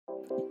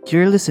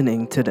You're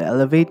listening to the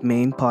Elevate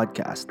Main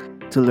podcast.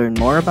 To learn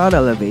more about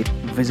Elevate,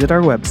 visit our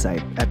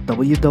website at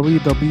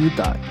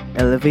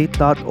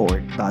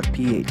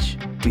www.elevate.org.ph.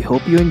 We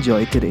hope you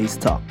enjoy today's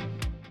talk.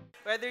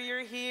 Whether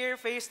you're here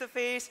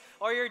face-to-face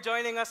or you're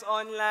joining us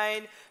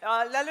online,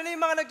 lalo na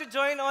yung mga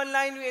nagjo-join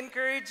online, we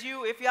encourage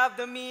you, if you have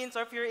the means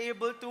or if you're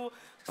able to,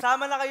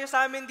 sama na kayo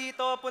sa amin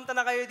dito, punta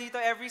na kayo dito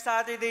every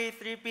Saturday,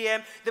 3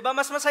 p.m. Diba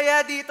mas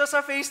masaya dito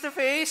sa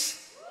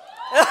face-to-face?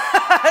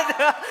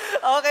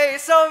 Okay,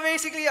 so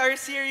basically our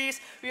series,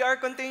 we are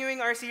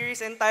continuing our series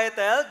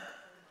entitled,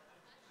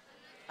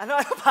 ano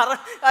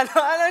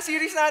ang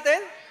series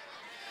natin?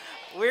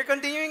 We're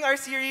continuing our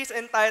series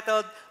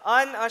entitled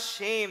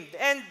Unashamed.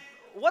 And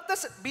what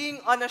does being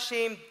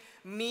unashamed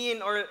mean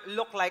or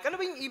look like? Ano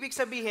ba yung ibig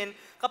sabihin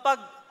kapag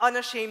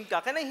unashamed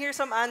ka? Can I hear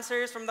some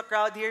answers from the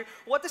crowd here?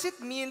 What does it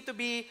mean to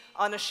be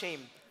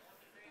unashamed?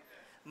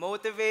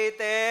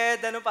 Motivated,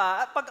 ano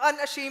pa? Pag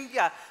unashamed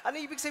ka, ano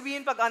ibig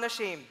sabihin pag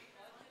unashamed?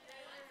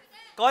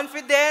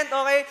 Confident,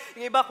 okay?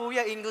 Yung iba,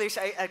 kuya, English,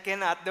 I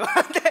cannot. Diba?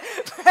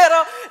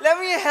 Pero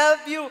let me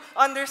help you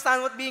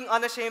understand what being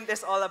unashamed is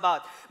all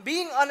about.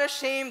 Being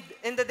unashamed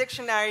in the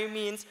dictionary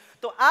means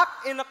to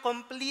act in a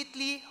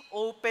completely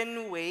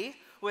open way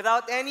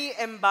without any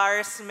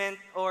embarrassment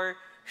or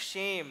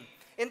shame.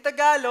 In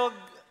Tagalog,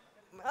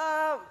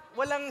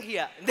 walang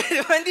hiya.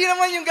 Hindi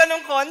naman yung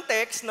ganong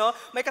context, no?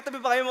 May katabi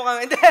ba kayo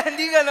mukhang,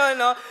 hindi ganon,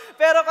 no?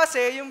 Pero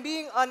kasi, yung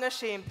being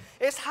unashamed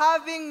is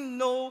having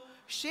no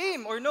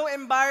shame or no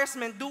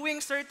embarrassment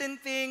doing certain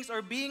things or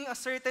being a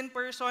certain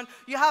person.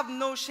 You have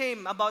no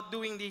shame about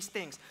doing these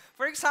things.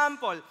 For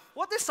example,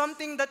 what is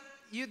something that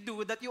you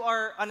do that you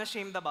are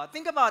unashamed about?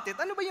 Think about it.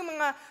 Ano ba yung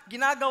mga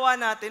ginagawa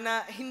natin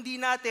na hindi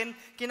natin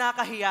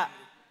kinakahiya?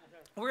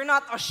 We're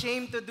not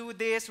ashamed to do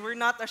this. We're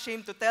not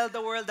ashamed to tell the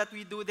world that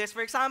we do this.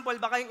 For example,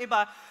 baka yung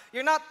iba,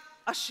 you're not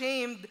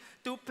ashamed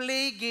to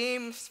play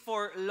games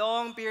for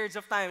long periods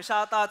of time.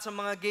 Shout out sa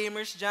mga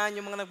gamers dyan,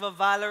 yung mga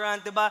nagva-Valorant,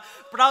 diba?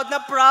 Proud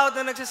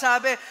na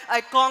nagsasabi,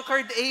 I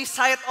conquered A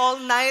site all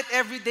night,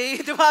 every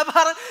day. Diba?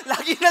 Parang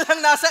lagi na lang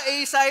nasa A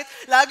site,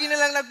 lagi na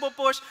lang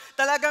nagpo-push.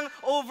 Talagang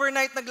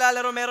overnight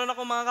naglalaro. Meron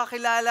akong mga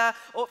kakilala,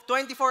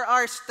 24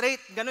 hours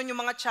straight. Ganun yung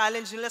mga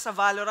challenge nila sa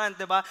Valorant,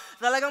 diba?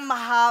 Talagang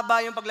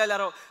mahaba yung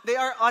paglalaro. They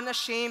are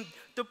unashamed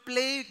to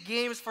play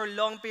games for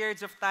long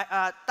periods of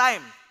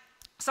time.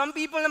 Some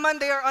people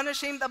naman, they are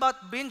unashamed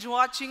about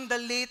binge-watching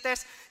the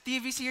latest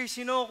TV series.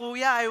 You know,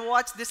 kuya, I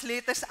watched this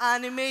latest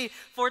anime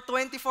for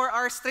 24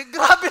 hours straight.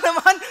 Grabe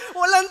naman,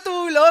 walang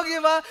tulog, di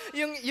ba?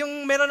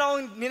 Yung meron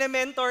akong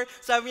mini-mentor,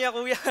 sabi niya,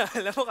 kuya,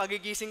 alam mo,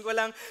 kagigising ko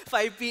lang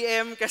 5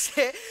 p.m.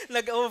 kasi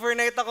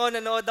nag-overnight ako,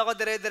 nanood ako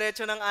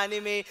dire-diretso ng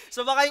anime.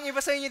 So baka yung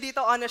iba sa inyo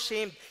dito,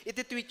 unashamed,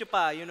 iti-tweet nyo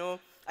pa, you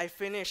know, I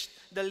finished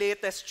the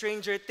latest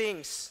Stranger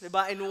Things, di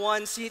ba, in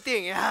one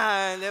sitting.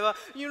 Yan, di ba?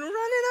 You're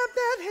running up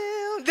that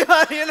hill. Di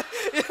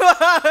ba?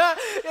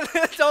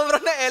 Sobrang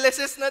na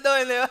LSS na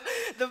doon, di ba?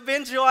 The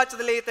binge watch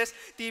the latest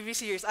TV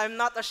series. I'm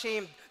not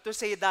ashamed to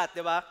say that,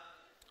 di ba?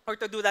 Or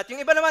to do that.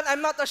 Yung iba naman,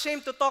 I'm not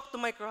ashamed to talk to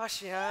my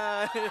crush.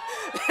 Yan.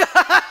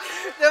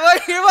 Diba?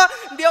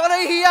 Hindi ako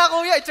nahihiya,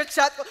 kuya.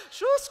 I-chat ko.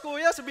 Shush,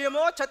 kuya, sabihin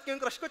mo, chat ko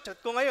yung crush ko. Chat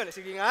ko ngayon.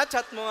 Sige nga,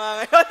 chat mo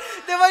nga ngayon.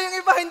 Diba? Yung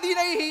iba, hindi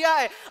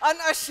nahihiya eh.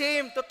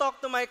 Unashamed to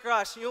talk to my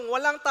crush. Yung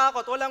walang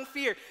takot, walang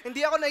fear.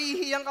 Hindi ako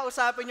nahihiyang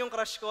kausapin yung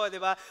crush ko,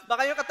 diba?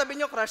 Baka yung katabi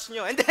nyo, crush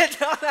nyo. Hindi,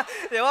 diba?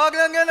 Huwag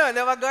lang ganun.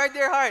 Diba? Guard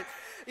your heart.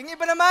 Yung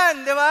iba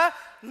naman, diba?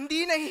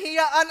 Hindi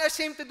nahihiya,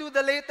 unashamed to do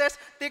the latest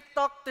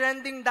TikTok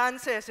trending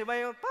dances. Diba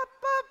yung pop,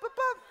 pop, pop,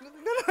 pop,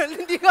 gano'n,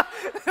 hindi ka,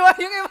 diba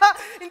yung iba,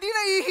 hindi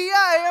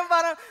nahihiya eh. Yung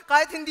parang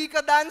kahit hindi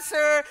ka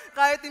dancer,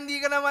 kahit hindi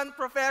ka naman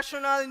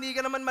professional, hindi ka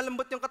naman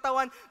malambot yung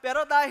katawan,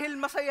 pero dahil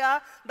masaya,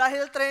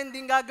 dahil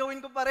trending, gagawin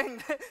ko pa rin.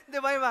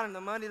 Diba yung parang,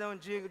 naman, hindi naman,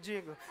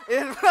 jigo.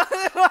 Diba?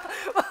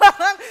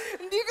 Parang,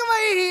 hindi ka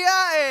mahihiya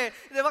eh.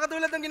 Diba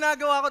katulad ng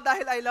ginagawa ko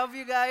dahil I love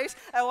you guys,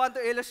 I want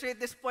to illustrate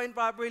this point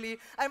properly,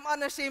 I'm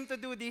unashamed to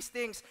do these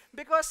things.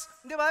 Because,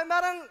 di ba,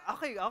 parang,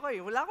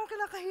 okay, wala akong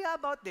kinakahiya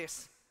about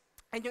this.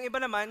 And yung iba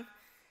naman,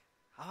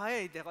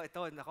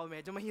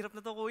 medyo mahirap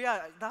na to,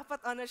 kuya.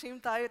 Dapat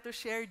unashamed tayo to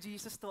share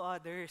Jesus to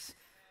others.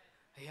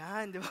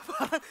 Ayan, di ba,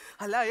 parang,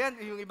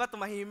 yan, yung iba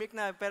tumahimik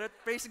na. Pero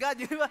praise God,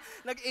 yung iba,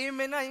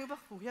 nag-amen na. Yung iba,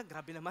 kuya,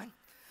 grabe naman.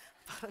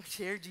 Parang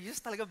share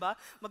Jesus talaga ba?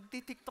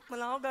 Magti-TikTok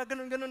na lang ako,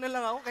 gaganon-ganon na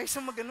lang ako, kaysa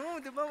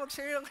di ba,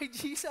 mag-share lang kay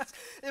Jesus.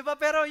 Di ba,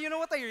 pero you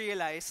know what I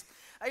realized?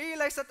 I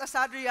realized that a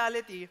sad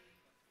reality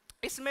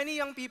is many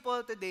young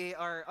people today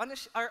are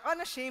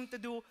unashamed to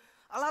do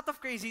a lot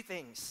of crazy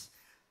things.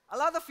 A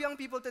lot of young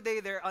people today,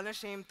 they're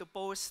unashamed to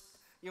post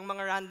yung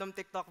mga random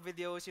TikTok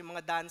videos, yung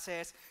mga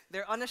dances.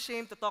 They're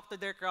unashamed to talk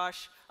to their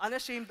crush,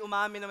 unashamed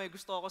umamin na may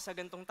gusto ako sa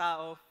gantong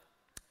tao.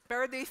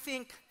 Pero they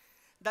think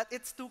that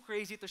it's too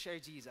crazy to share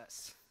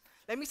Jesus.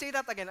 Let me say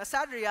that again. A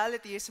sad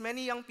reality is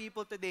many young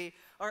people today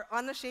are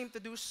unashamed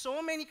to do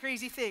so many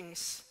crazy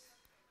things,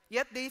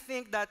 yet they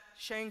think that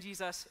sharing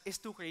Jesus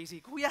is too crazy.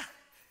 Kuya,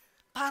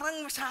 parang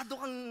masyado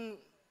kang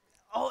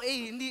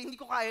OA, hindi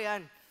ko kaya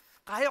yan.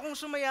 Kaya kong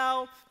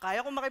sumayaw,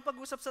 kaya kong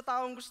makipag-usap sa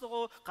taong gusto ko,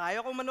 kaya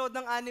kong manood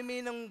ng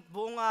anime ng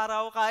buong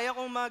araw, kaya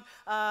kong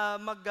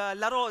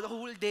maglaro the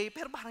whole day,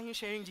 pero parang yung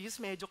sharing Jesus,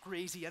 medyo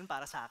crazy yan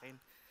para sa akin.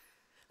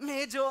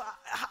 Medyo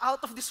out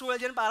of this world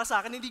yan para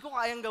sa akin, hindi ko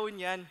kayang gawin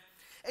yan.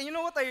 And you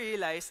know what I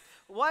realized?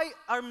 Why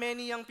are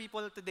many young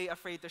people today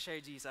afraid to share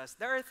Jesus?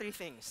 There are 3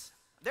 things.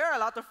 There are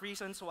a lot of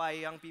reasons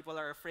why young people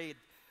are afraid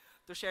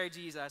to share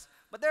Jesus,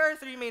 but there are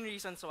 3 main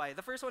reasons why.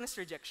 The first one is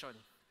rejection.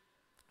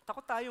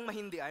 Takot tayong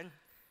mahindian.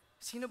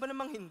 Sino ba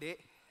namang hindi?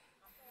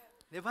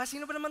 Diba?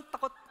 Sino ba naman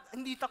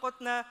hindi takot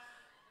na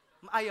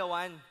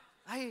maayawan?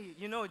 Ay,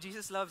 you know,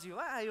 Jesus loves you.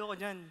 Ayoko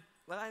dyan.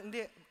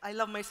 Hindi, I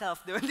love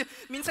myself. Diba?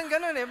 Minsan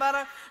ganun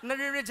parang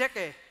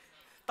nare-reject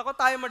Takot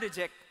tayo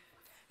ma-reject.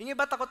 Yung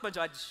iba takot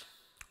ma-judge.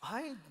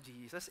 Ay,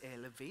 Jesus,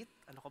 elevate.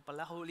 Ano ko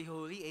pala, holy,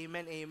 holy,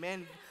 amen,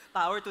 amen.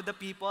 Power to the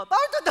people.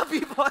 Power to the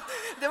people.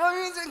 Di ba,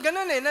 minsan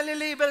ganun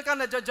nalilabel ka,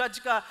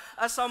 na-judge ka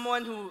as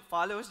someone who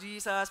follows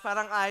Jesus.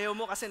 Parang ayaw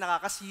mo kasi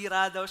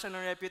nakakasira daw siya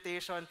ng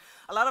reputation.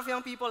 A lot of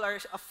young people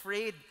are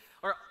afraid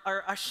or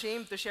are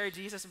ashamed to share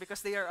Jesus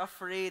because they are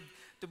afraid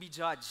to be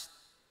judged.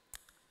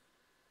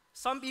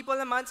 Some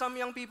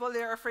young people,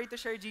 they are afraid to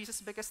share Jesus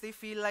because they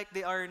feel like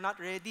they are not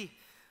ready.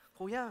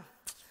 Kuya,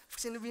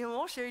 sinabihan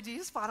mo, share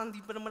Jesus, parang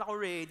di pa naman ako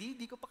ready,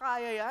 di ko pa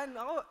kaya yan.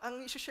 Ako, ang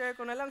share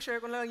ko na lang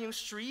yung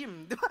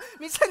stream. Di ba?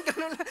 Minsan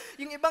ganun lang.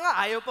 Yung iba nga,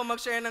 ayaw pa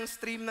mag-share ng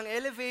stream ng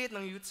Elevate,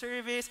 ng youth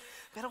service.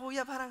 Pero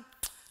kuya, parang,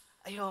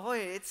 ayoko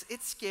it's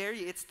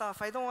scary, it's tough.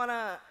 I don't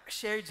wanna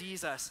share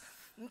Jesus.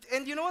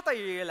 And you know what I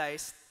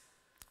realized?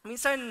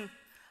 Minsan,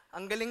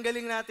 ang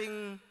galing-galing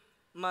nating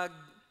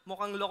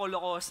mukhang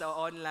loko-loko sa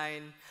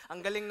online. Ang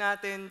galing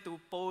natin to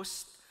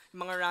post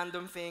mga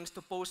random things,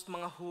 to post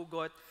mga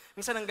hugot.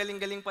 Minsan ang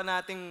galing-galing pa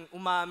nating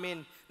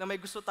umamin na may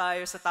gusto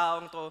tayo sa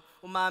taong to,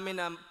 umamin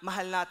na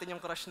mahal natin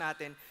yung crush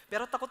natin.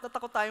 Pero takot na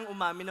takot tayong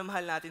umamin na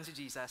mahal natin si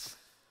Jesus.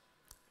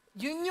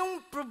 Yun yung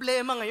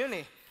problema ngayon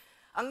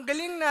Ang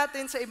galing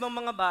natin sa ibang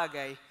mga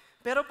bagay,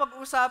 pero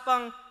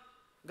pag-usapang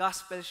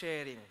gospel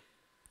sharing,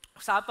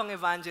 usapang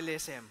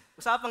evangelism,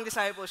 usapang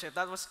discipleship,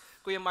 that was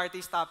Kuya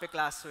Marty's topic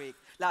last week,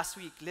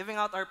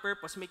 living out our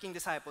purpose, making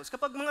disciples.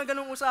 Kapag mga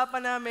ganung usapan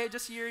na medyo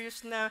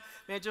serious na,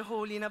 medyo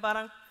holy na,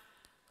 parang,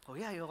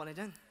 ayoko na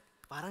dyan.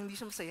 Parang hindi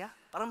siya masaya.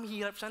 Parang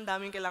mahirap siya, ang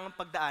daming kailangan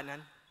pagdaanan.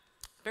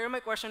 Pero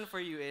my question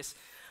for you is,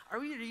 are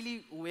we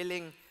really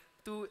willing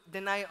to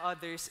deny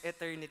others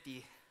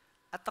eternity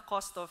at the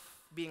cost of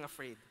being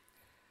afraid?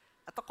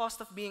 At the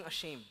cost of being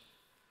ashamed?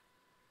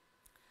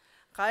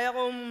 Kaya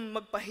kong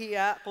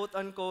magpahiya,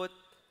 quote-unquote,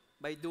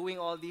 by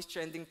doing all these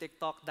trending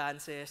TikTok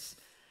dances,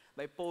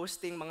 by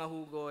posting mga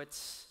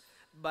hugots,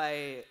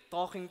 by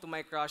talking to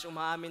my crush,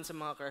 umaamin sa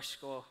mga crush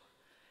ko.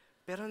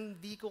 Pero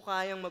hindi ko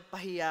kayang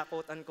magpahiya,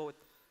 quote-unquote,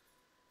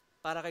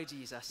 para kay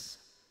Jesus.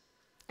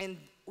 And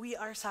we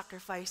are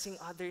sacrificing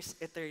others'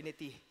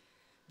 eternity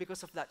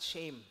because of that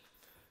shame,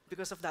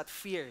 because of that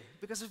fear,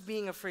 because of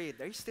being afraid.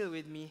 Are you still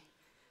with me?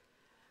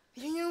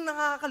 Yun yung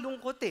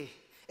nakakalungkot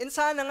And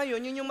sana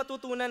ngayon, yun yung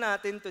matutunan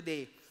natin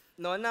today.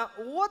 No, na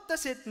what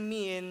does it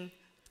mean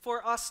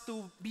for us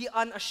to be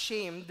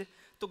unashamed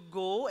to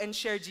go and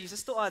share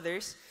Jesus to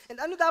others? And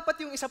ano dapat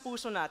yung isa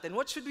puso natin?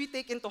 What should we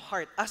take into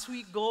heart as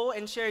we go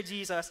and share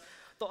Jesus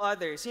to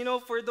others? You know,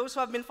 for those who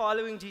have been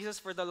following Jesus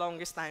for the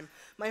longest time,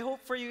 my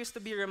hope for you is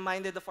to be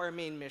reminded of our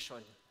main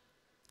mission.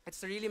 It's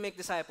to really make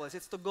disciples.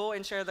 It's to go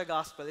and share the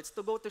gospel. It's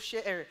to go to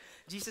share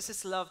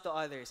Jesus' love to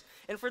others.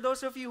 And for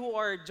those of you who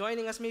are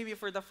joining us maybe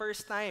for the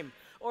first time,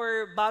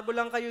 or bago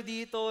lang kayo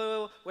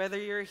dito, whether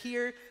you're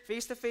here,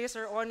 face-to-face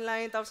or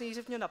online, tapos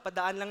naisip nyo,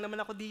 napadaan lang naman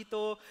ako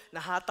dito,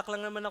 nahatak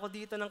lang naman ako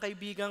dito ng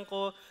kaibigan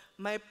ko,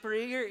 my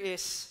prayer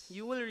is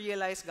you will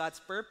realize God's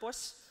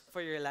purpose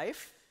for your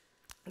life,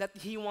 that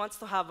He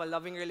wants to have a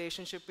loving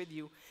relationship with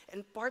you,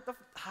 and part of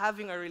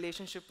having a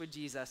relationship with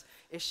Jesus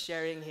is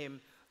sharing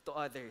Him to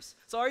others.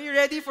 So are you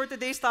ready for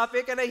today's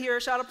topic? Can I hear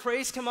a shout of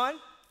praise? Come on.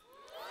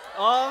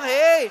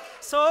 Okay.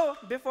 So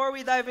before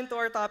we dive into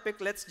our topic,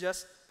 let's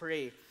just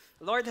pray.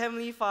 Lord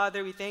Heavenly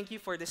Father, we thank you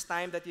for this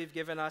time that you've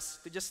given us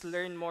to just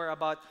learn more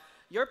about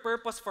your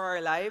purpose for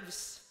our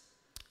lives,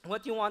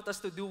 what you want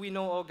us to do. We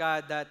know, oh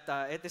God, that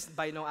it is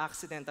by no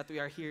accident that we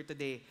are here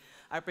today.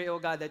 I pray,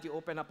 oh God, that you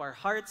open up our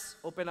hearts,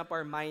 open up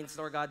our minds,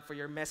 Lord God, for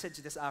your message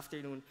this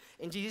afternoon.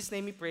 In Jesus'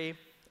 name we pray.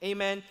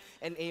 Amen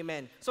and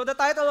amen. So the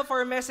title of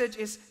our message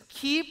is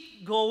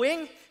Keep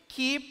Going,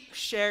 Keep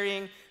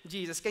Sharing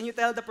Jesus. Can you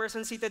tell the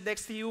person seated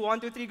next to you? 1,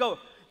 2, 3, go.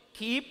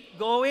 Keep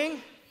going.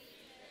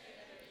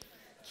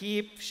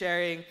 Keep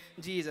sharing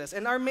Jesus.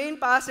 And our main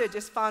passage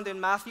is found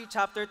in Matthew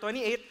chapter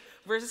 28,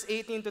 verses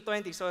 18 to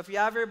 20. So if you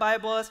have your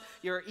Bibles,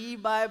 your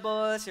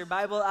e-Bibles, your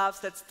Bible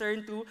apps, let's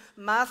turn to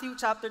Matthew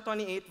chapter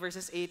 28,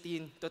 verses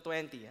 18 to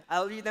 20.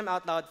 I'll read them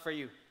out loud for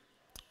you.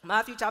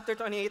 Matthew chapter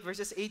 28,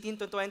 verses 18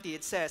 to 20,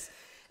 it says,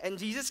 "And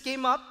Jesus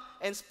came up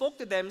and spoke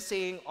to them,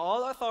 saying,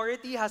 'All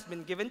authority has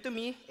been given to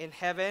me in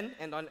heaven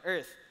and on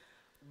earth.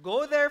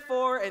 Go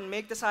therefore and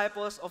make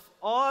disciples of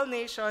all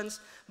nations,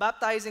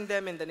 baptizing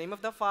them in the name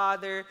of the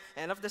Father,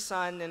 and of the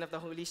Son, and of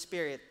the Holy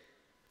Spirit,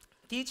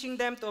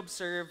 teaching them to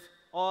observe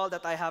all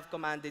that I have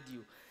commanded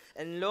you.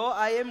 And lo,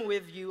 I am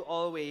with you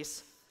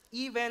always,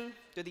 even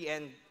to the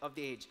end of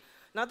the age.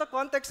 Now, the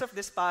context of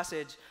this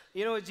passage,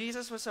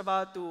 Jesus was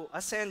about to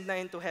ascend na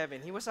into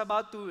heaven. He was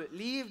about to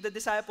leave the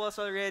disciples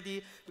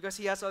already because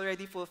he has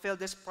already fulfilled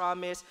this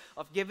promise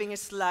of giving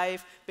his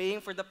life, paying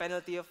for the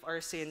penalty of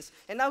our sins.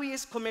 And now he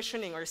is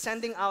commissioning or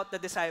sending out the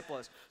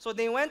disciples. So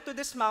they went to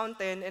this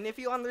mountain, and if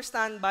you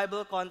understand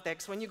Bible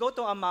context, when you go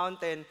to a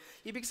mountain,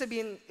 ibig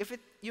sabihin,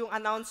 yung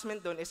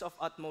announcement doon is of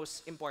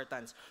utmost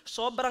importance.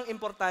 Sobrang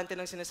importante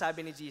ng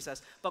sinasabi ni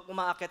Jesus pag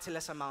umaakyat sila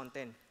sa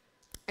mountain.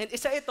 And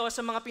isa ito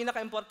sa mga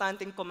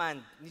pinaka-importanting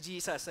command ni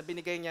Jesus na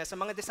binigay niya sa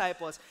mga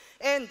disciples.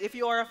 And if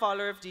you are a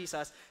follower of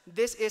Jesus,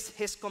 this is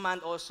His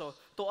command also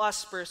to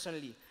us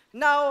personally.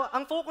 Now,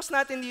 ang focus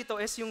natin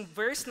dito is yung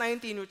verse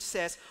 19 which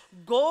says,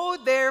 "Go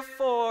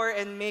therefore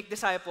and make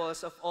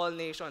disciples of all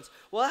nations."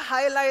 We'll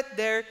highlight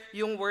there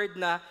yung word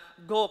na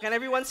go. Can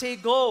everyone say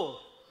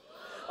go?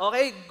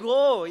 Okay,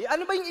 go.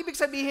 Ano ba yung ibig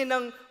sabihin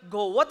ng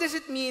go? What does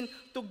it mean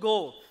to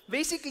go?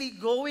 Basically,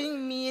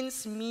 going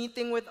means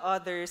meeting with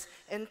others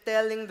and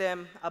telling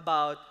them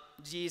about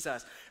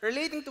Jesus.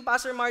 Relating to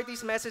Pastor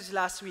Marty's message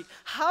last week,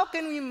 how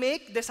can we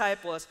make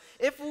disciples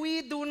if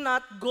we do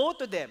not go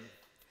to them?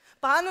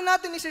 Paano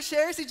natin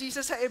i-share si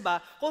Jesus sa iba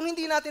kung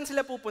hindi natin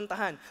sila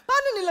pupuntahan?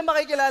 Paano nila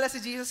makikilala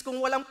si Jesus kung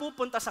walang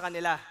pupunta sa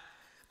kanila?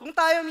 Kung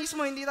tayo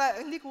mismo,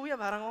 hindi kuya,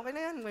 parang okay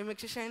na yan. May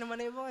mag-share naman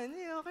na iba.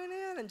 Hindi, okay na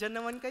yan. Nandyan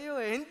naman kayo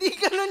eh. Hindi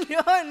ganun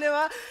yun, di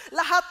ba?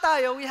 Lahat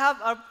tayo, we have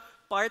our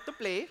part to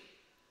play.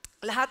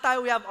 Lahat tayo,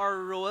 we have our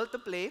role to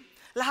play.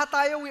 Lahat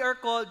tayo, we are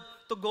called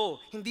to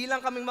go. Hindi lang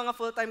kaming mga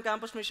full-time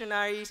campus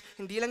missionaries,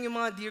 hindi lang yung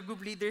mga dear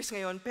group leaders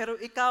ngayon, pero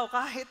ikaw,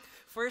 kahit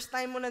first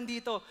time mo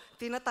nandito,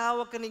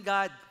 tinatawag ka ni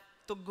God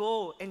to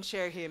go and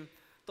share Him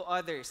to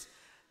others.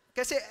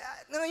 Kasi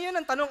ngayon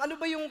ang tanong, ano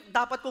ba yung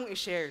dapat kong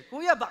i-share?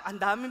 Kuya, ang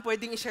daming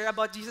pwedeng i-share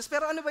about Jesus,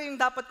 pero ano ba yung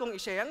dapat kong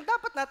i-share? Ang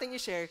dapat nating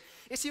i-share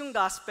is yung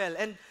gospel.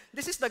 And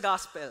this is the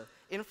gospel.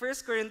 In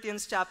 1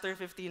 Corinthians chapter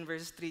 15,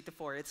 verses 3 to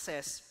 4, it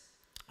says,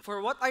 "For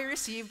what I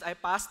received, I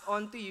passed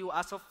on to you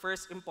as of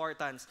first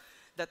importance,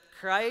 that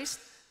Christ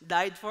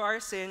died for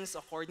our sins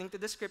according to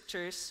the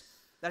Scriptures,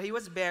 that He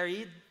was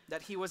buried,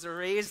 that He was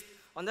raised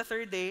on the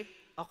third day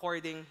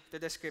according to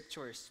the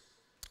Scriptures."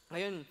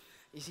 Ngayon,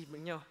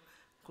 isipin nyo,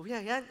 kuya,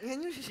 yan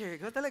yung share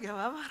ko talaga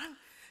ba? Parang,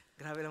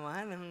 grabe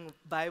naman, ang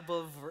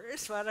Bible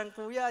verse. Parang,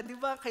 kuya, di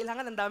ba,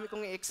 kailangan ang dami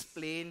kong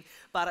i-explain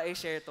para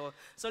i-share to.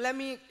 So let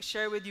me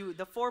share with you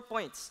the 4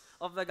 points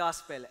of the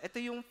gospel. Ito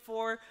yung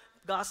 4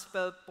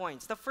 gospel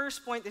points. The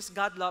first point is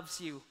God loves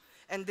you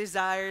and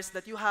desires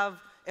that you have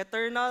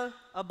eternal,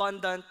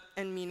 abundant,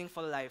 and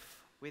meaningful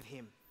life with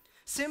Him.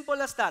 Simple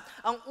as that.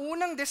 Ang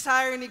unang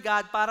desire ni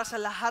God para sa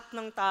lahat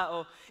ng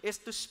tao is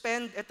to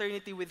spend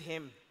eternity with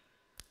Him.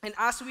 And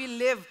as we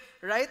live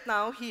right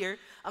now here,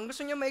 ang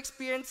gusto niya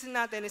ma-experience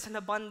natin is an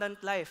abundant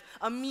life,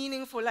 a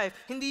meaningful life.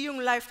 Hindi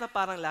yung life na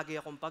parang lagi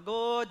akong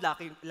pagod,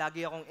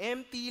 lagi akong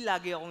empty,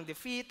 lagi akong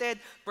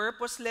defeated,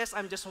 purposeless,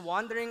 I'm just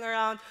wandering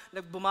around,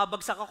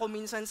 nagbumabagsak ako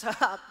minsan sa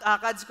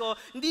akads ko.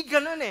 Hindi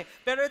ganun eh.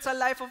 Pero it's a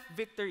life of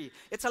victory.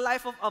 It's a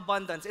life of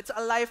abundance. It's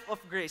a life of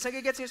grace.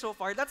 Nagigets niyo so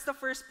far? That's the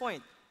first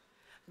point.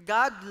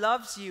 God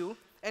loves you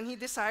and He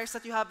desires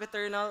that you have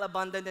eternal,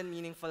 abundant, and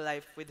meaningful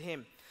life with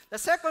Him. The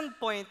second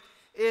point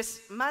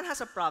is man has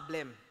a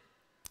problem.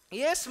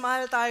 Yes,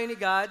 mahal tayo ni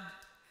God.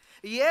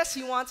 Yes,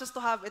 He wants us to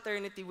have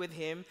eternity with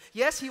Him.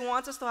 Yes, He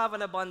wants us to have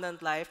an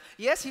abundant life.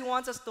 Yes, He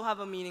wants us to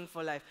have a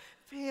meaningful life.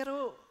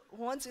 Pero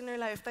once in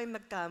our lifetime,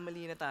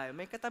 nagkamali na tayo.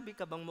 May katabi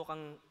ka bang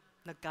mukhang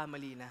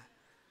nagkamali na?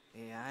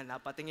 Ayan,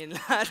 napatingin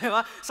lang, di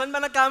ba? Saan ba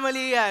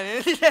nagkamali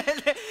yan?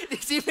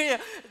 Isipin niyo,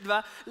 di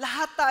ba?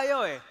 Lahat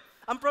tayo eh.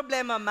 Ang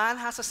problema, man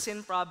has a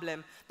sin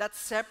problem that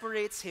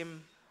separates him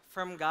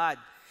from God.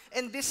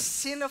 And this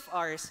sin of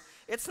ours,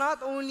 it's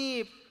not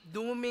only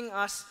dooming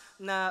us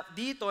na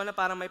dito, na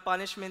parang may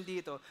punishment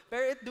dito,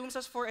 pero it dooms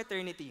us for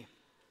eternity.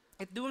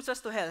 It dooms us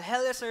to hell.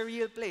 Hell is a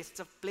real place.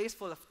 It's a place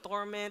full of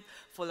torment,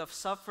 full of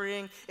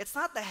suffering. It's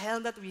not the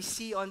hell that we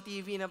see on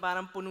TV na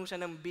parang puno siya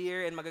ng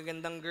beer and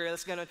magagandang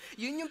girls, ganun.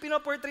 Yun yung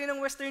pinoportray ng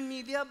Western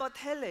media about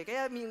hell eh.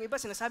 Kaya yung iba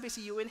sinasabi,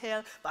 see you in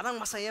hell, parang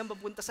masayang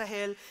papunta sa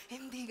hell.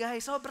 Hindi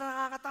guys, sobrang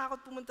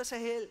nakakatakot pumunta sa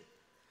hell.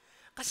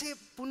 Kasi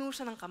puno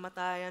siya ng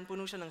kamatayan,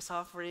 puno siya ng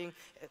suffering,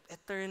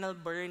 eternal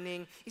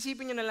burning.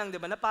 Isipin nyo na lang,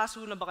 di ba, napaso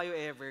na ba kayo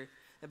ever?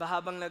 Di ba,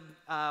 habang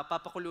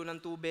nagpapakulo ng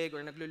tubig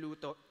or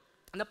nagluluto,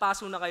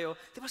 napaso na kayo,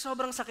 di ba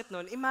sobrang sakit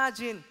nun?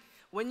 Imagine,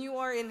 when you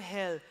are in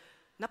hell,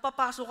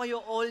 napapaso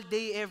kayo all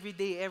day, every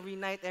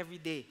night, every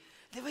day.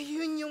 Di ba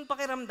yun yung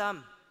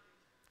pakiramdam?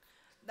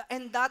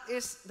 And that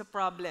is the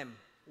problem.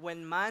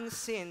 When man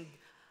sinned,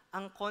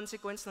 ang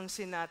consequence ng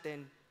sin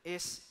natin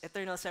is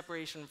eternal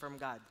separation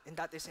from God. And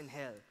that is in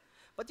hell.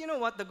 But you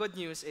know what? The good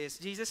news is,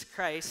 Jesus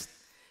Christ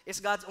is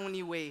God's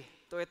only way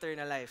to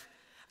eternal life.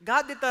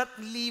 God did not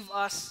leave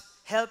us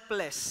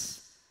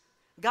helpless.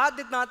 God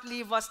did not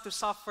leave us to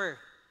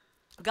suffer.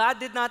 God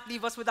did not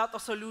leave us without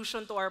a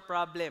solution to our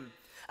problem.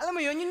 Alam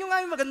mo yun yung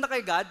nga yung maganda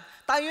kay God.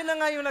 Tayo na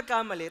nga yung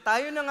nagkamali,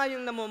 tayo na nga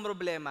yung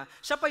namomroblema.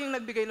 Siya pa yung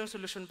nagbigay ng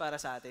solusyon para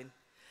sa atin.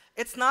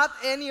 It's not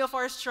any of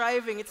our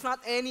striving, it's not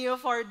any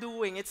of our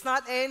doing, it's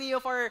not any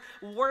of our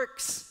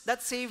works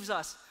that saves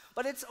us.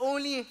 But it's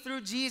only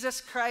through Jesus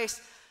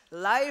Christ,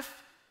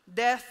 life,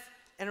 death,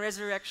 and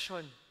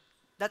resurrection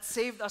that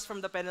saved us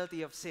from the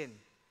penalty of sin.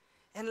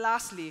 And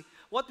lastly,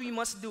 what we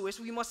must do is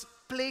we must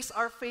place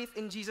our faith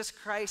in Jesus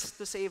Christ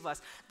to save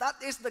us. That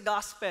is the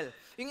gospel.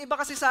 Yung iba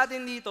kasi sa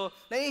atin dito,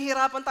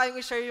 nahihirapan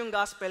tayong i-share yung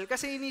gospel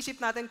kasi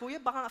inisip natin,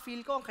 Kuya, baka feel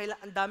ko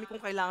ang dami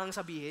kong kailangang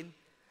sabihin.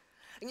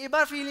 Yung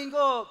iba, feeling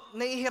ko,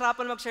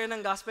 nahihirapan mag-share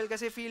ng gospel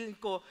kasi feeling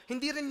ko,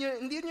 hindi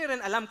nyo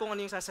rin alam kung ano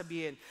yung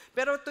sasabihin.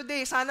 Pero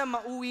today, sana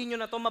mauwi nyo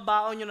na to,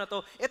 mabaon nyo na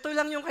to. Ito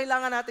lang yung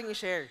kailangan nating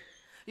i-share.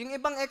 Yung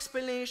ibang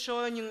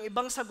explanation, yung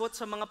ibang sagot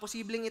sa mga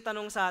posibleng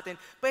itanong sa atin,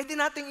 pwede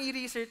nating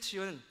i-research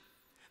yun.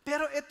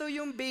 Pero ito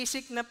yung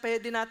basic na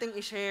pwede nating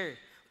i-share.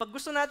 Pag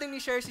gusto nating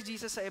i-share si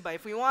Jesus sa iba,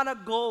 if we wanna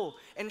go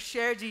and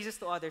share Jesus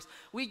to others,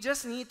 we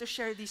just need to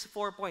share these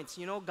 4 points.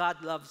 You know,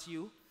 God loves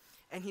you.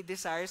 And He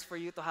desires for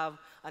you to have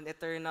an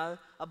eternal,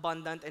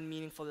 abundant, and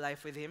meaningful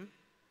life with Him.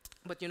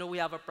 But you know, we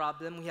have a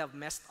problem. We have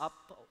messed up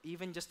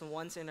even just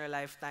once in our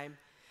lifetime.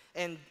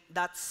 And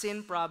that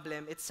sin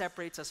problem, it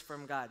separates us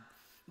from God.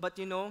 But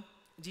you know,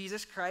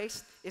 Jesus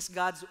Christ is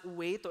God's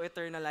way to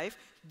eternal life.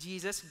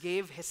 Jesus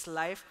gave His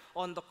life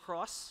on the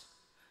cross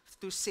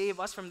to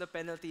save us from the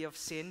penalty of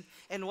sin.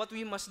 And what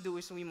we must do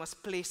is we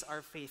must place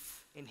our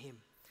faith in Him.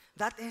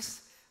 That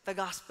is the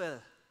gospel.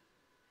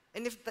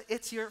 And if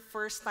it's your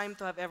first time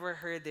to have ever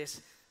heard this,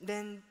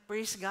 then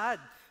praise God.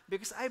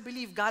 Because I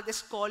believe God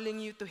is calling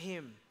you to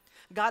Him.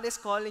 God is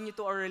calling you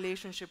to a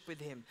relationship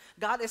with Him.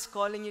 God is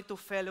calling you to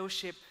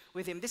fellowship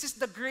with Him. This is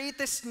the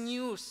greatest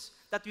news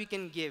that we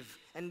can give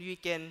and we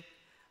can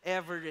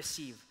ever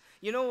receive.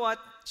 You know what?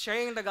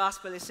 Sharing the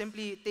gospel is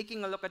simply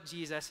taking a look at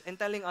Jesus and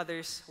telling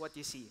others what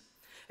you see.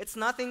 It's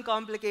nothing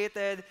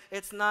complicated.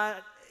 It's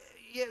not,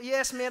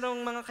 yes, merong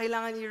mga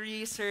kailangan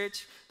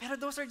i-research, pero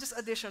those are just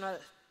additional.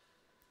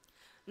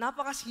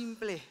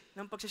 Napakasimple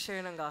ng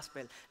pag-share ng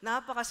gospel.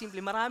 Napakasimple.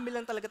 Marami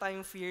lang talaga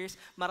tayong fears,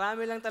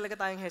 marami lang talaga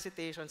tayong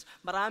hesitations,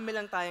 marami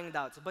lang tayong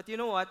doubts. But you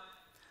know what?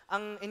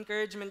 Ang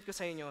encouragement ko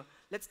sa inyo,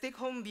 let's take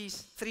home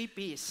these 3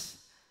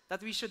 P's that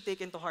we should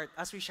take into heart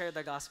as we share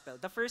the gospel.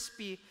 The first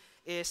P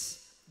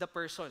is the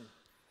person.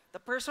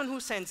 The person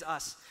who sends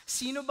us.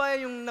 Sino ba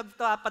yung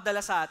nagpapadala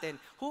sa atin?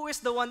 Who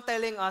is the one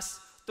telling us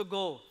to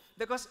go?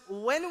 Because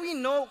when we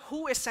know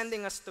who is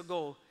sending us to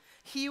go,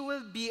 He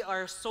will be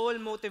our sole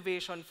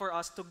motivation for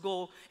us to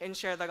go and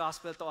share the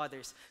gospel to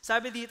others.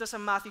 Sabi dito sa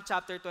Matthew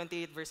chapter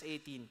 28, verse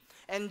 18,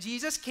 "And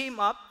Jesus came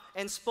up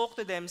and spoke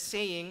to them,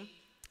 saying,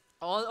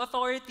 All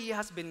authority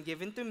has been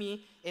given to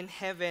me in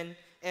heaven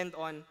and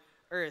on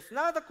earth."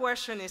 Now the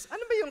question is,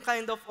 ano ba yung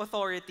kind of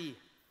authority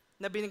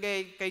na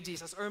binigay kay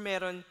Jesus or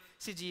meron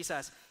si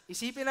Jesus?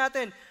 Isipin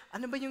natin,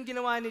 ano ba yung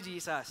ginawa ni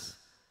Jesus?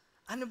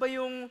 Ano ba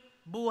yung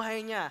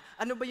buhay niya?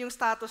 Ano ba yung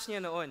status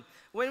niya noon?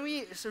 When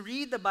we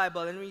read the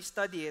Bible and we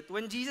study it,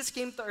 when Jesus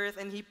came to earth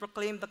and He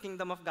proclaimed the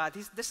kingdom of God,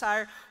 His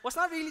desire was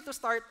not really to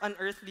start an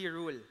earthly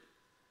rule.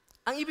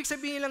 Ang ibig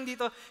sabihin lang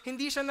dito,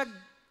 hindi siya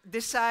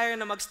nag-desire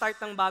na mag-start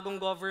ng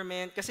bagong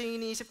government kasi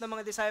iniisip ng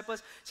mga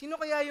disciples, sino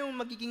kaya yung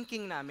magiging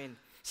king namin?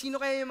 Sino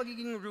kaya yung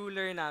magiging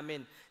ruler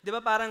namin? Di ba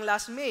parang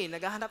last May,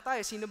 naghahanap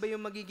tayo, sino ba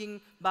yung magiging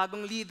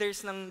bagong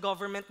leaders ng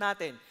government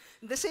natin?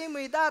 The same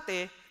way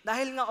dati,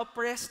 dahil nga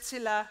oppressed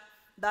sila,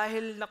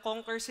 dahil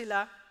na-conquer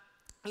sila,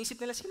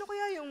 inisip nila, sino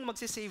kaya yung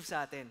magsisave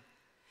sa atin?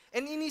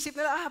 And inisip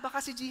nila, baka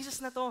si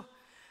Jesus na to.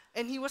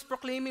 And He was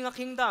proclaiming a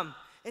kingdom.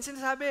 And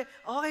sinasabi,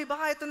 okay,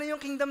 baka ito na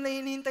yung kingdom na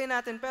hinihintay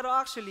natin. Pero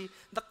actually,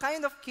 the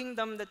kind of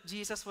kingdom that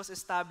Jesus was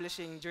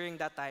establishing during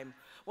that time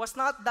was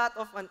not that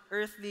of an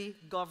earthly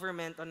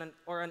government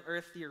or an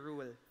earthly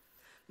rule.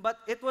 But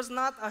it was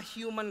not a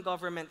human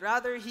government.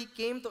 Rather, He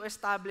came to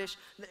establish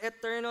the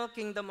eternal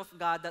kingdom of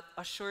God that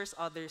assures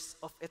others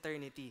of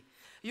eternity.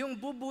 Yung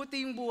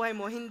bubuti yung buhay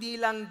mo, hindi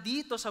lang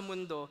dito sa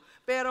mundo,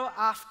 pero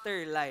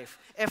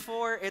afterlife,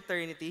 for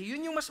eternity.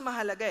 Yun yung mas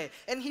mahalaga eh.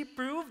 And He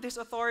proved His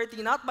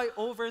authority not by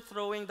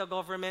overthrowing the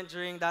government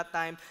during that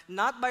time,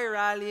 not by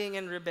rallying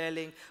and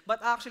rebelling, but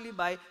actually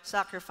by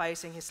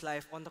sacrificing His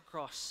life on the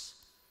cross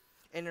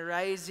and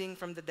rising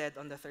from the dead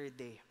on the 3rd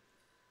day.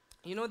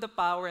 You know the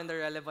power and the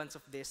relevance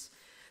of this?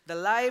 The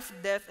life,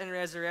 death, and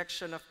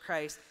resurrection of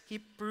Christ, He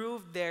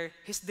proved there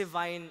His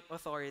divine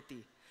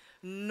authority.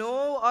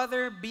 No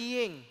other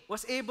being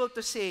was able to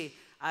say,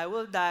 I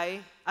will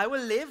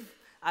live,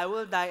 I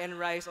will die and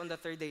rise on the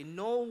 3rd day.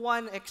 No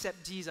one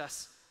except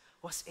Jesus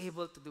was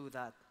able to do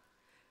that.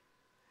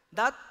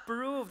 That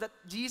proved that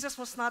Jesus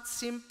was not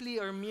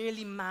simply or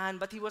merely man,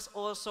 but He was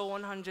also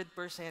 100%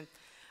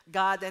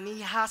 God, and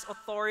He has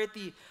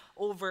authority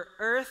over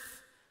earth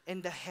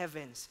and the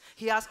heavens.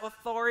 He has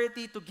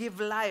authority to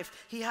give life.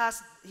 He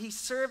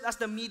served as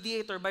the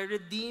mediator by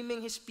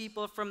redeeming His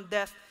people from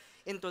death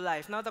into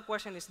life. Now the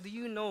question is, do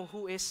you know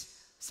who is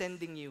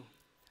sending you?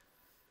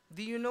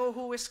 Do you know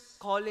who is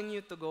calling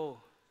you to go?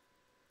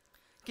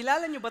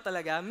 Kilala nyo ba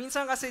talaga?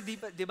 Minsan kasi,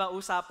 di ba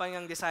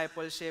usapan yung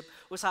discipleship,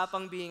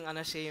 usapang being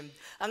unashamed.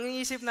 Ang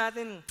iniisip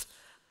natin,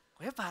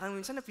 kuya, parang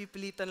minsan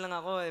napipilitan lang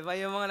ako. Diba?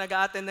 Yung mga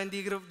nag-a-attend ng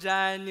D-group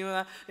dyan,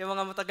 yung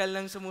mga matagal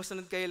lang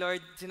sumusunod kay Lord,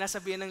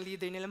 sinasabihan ng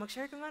leader nila,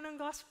 mag-share ka nga ng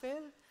gospel.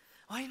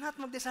 Why not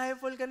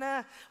mag-disciple ka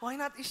na? Why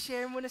not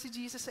i-share mo na si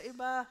Jesus sa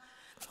iba?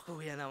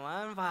 Kuya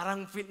naman,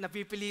 parang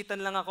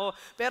napipilitan lang ako.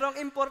 Pero ang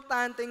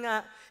importante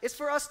nga is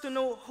for us to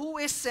know who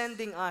is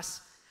sending us.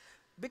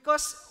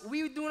 Because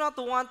we do not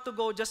want to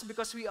go just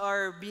because we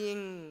are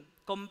being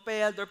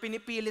compelled or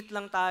pinipilit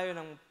lang tayo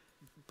ng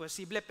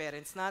posible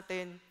parents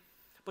natin,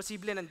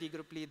 posible ng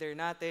D-group leader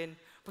natin,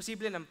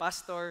 posible ng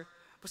pastor,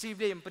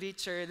 posible yung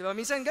preacher. Diba?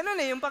 Minsan ganun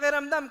yung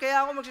pakiramdam.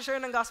 Kaya ako mag-share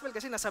ng gospel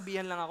kasi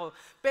nasabihan lang ako.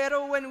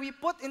 Pero when we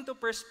put into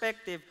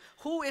perspective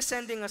who is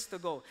sending us to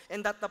go,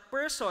 and that the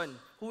person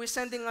who is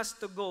sending us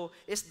to go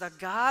is the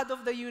God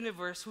of the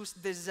universe whose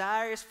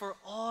desire is for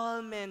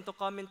all men to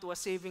come into a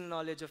saving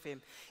knowledge of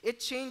Him, it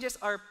changes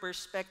our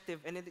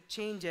perspective and it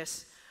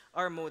changes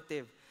our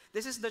motive.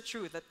 This is the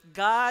truth, that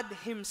God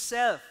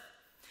Himself,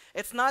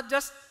 it's not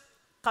just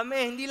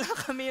hindi lang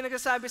kami yung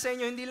nagsasabi sa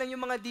inyo, hindi lang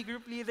yung mga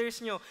D-group leaders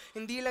nyo,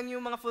 hindi lang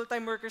yung mga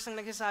full-time workers ang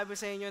nagsasabi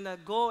sa inyo na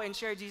go and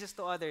share Jesus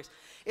to others.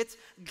 It's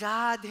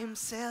God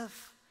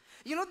Himself.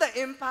 You know the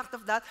impact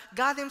of that?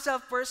 God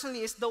Himself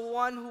personally is the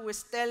one who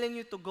is telling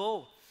you to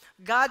go.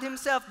 God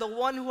Himself, the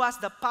one who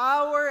has the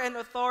power and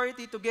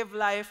authority to give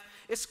life,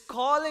 is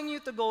calling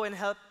you to go and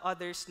help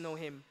others know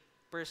Him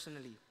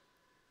personally.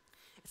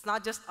 It's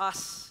not just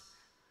us.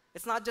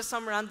 It's not just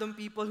some random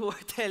people who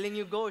are telling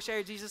you, go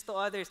share Jesus to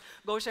others,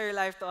 go share your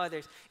life to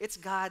others. It's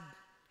God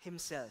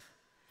Himself.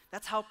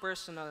 That's how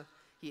personal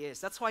He is.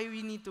 That's why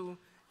we need to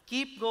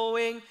keep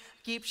going,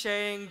 keep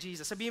sharing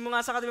Jesus. Sabihin mo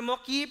nga sa katabi mo,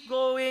 keep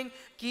going,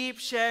 keep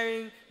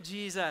sharing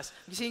Jesus.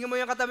 Gisingin mo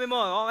yung katabi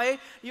mo,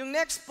 okay? Yung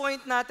next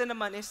point natin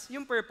naman is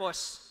yung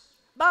purpose.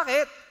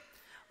 Bakit?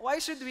 Why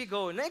should we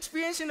go?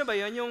 Na-experience nyo na ba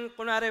yun? Yung,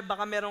 kunwari,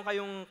 baka meron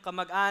kayong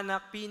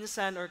kamag-anak,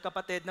 pinsan, or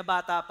kapatid na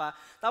bata pa,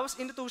 tapos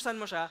inutusan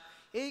mo siya,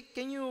 hey,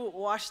 can you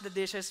wash the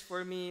dishes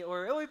for me?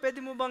 Or, oy, pwede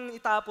mo bang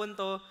itapon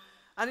to?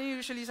 Ano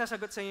usually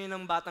sasagot sa inyo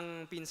ng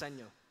batang pinsan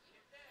nyo?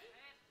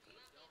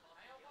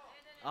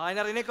 Okay,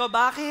 narinig ko,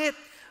 bakit?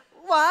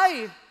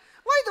 Why?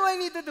 Why do I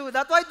need to do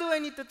that? Why do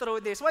I need to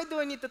throw this? Why do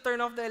I need to turn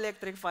off the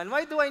electric fan?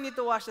 Why do I need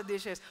to wash the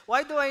dishes?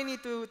 Why do I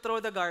need to throw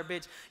the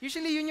garbage?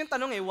 Usually, yun yung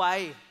tanong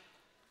why?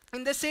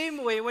 In the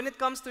same way, when it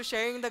comes to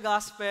sharing the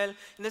gospel,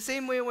 in the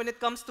same way, when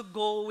it comes to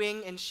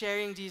going and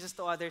sharing Jesus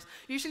to others,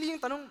 usually yung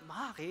tanong,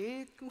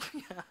 bakit?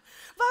 Kuya,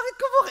 bakit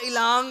ko ba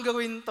kailangan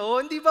gawin to?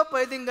 Hindi ba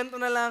pwedeng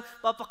ganito na lang,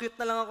 papakute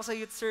na lang ako sa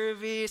youth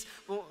service,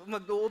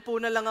 mag-uupo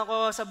na lang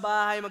ako sa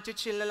bahay,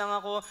 mag-chill na lang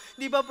ako,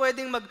 hindi ba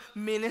pwedeng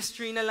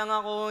mag-ministry na lang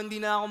ako, hindi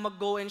na ako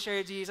mag-go and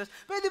share Jesus?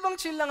 Pwede bang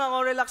chill lang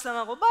ako, relax lang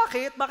ako?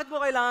 Bakit? Bakit ko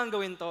kailangan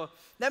gawin to?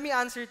 Let me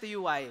answer to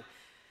you why.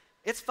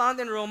 It's found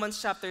in Romans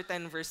chapter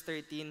 10, verse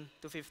 13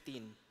 to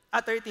 15.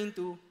 13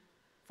 to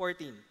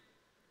 14.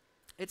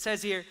 It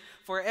says here,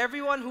 for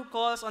everyone who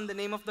calls on the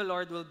name of the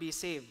Lord will be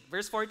saved.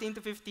 Verse 14 to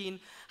 15,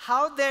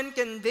 how then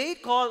can they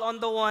call on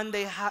the one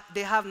they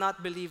have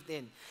not believed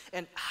in?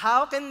 And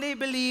how can they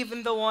believe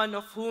in the one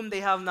of whom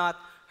they have not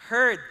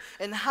heard?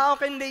 And how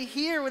can they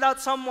hear without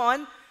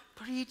someone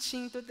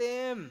preaching to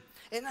them?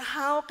 And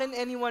how can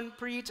anyone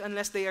preach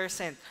unless they are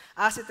sent?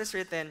 As it is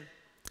written,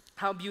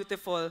 how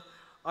beautiful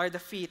are the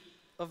feet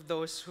of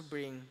those who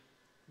bring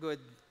good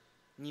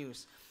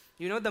news.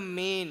 You know the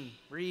main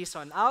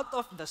reason, out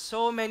of the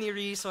so many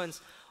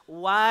reasons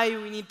why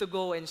we need to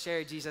go and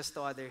share Jesus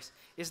to others,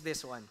 is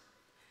this one.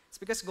 It's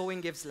because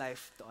going gives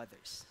life to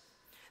others.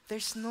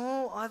 There's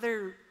no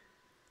other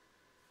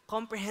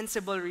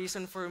comprehensible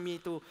reason for me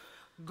to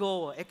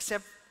go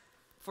except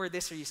for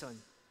this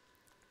reason.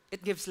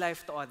 It gives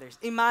life to others.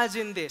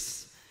 Imagine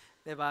this.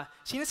 Diba?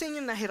 Sino sa inyo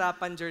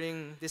nahirapan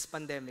during this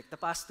pandemic? The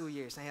past 2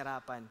 years,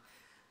 nahirapan.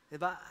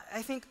 Diba?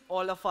 I think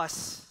all of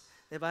us,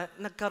 diba,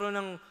 nagkaroon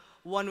ng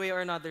one way or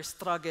another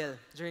struggle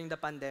during the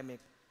pandemic.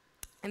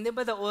 And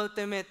diba the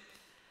ultimate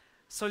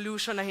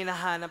solution na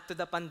hinahanap to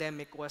the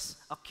pandemic was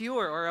a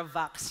cure or a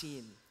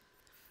vaccine?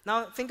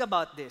 Now, think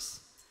about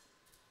this.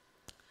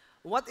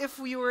 What if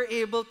we were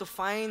able to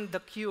find the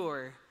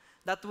cure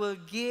that will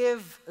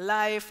give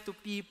life to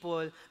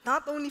people,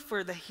 not only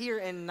for the here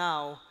and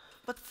now,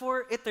 but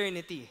for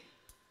eternity?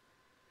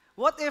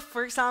 What if,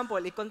 for example,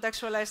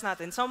 i-contextualize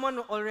natin, someone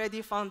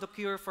already found the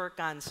cure for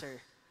cancer.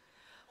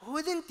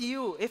 Wouldn't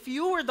you, if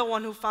you were the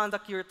one who found the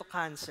cure to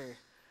cancer,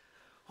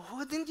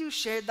 wouldn't you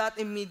share that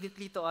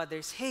immediately to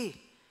others? Hey,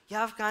 you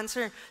have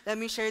cancer, let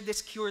me share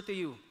this cure to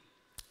you.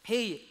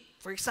 Hey,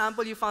 for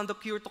example, you found the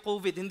cure to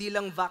COVID, hindi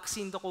lang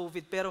vaccine to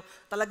COVID, pero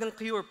talagang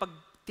cure, pag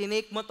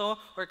tinake mo to,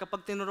 or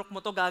kapag tinurok mo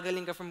to,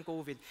 gagaling ka from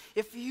COVID.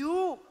 If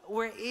you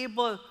were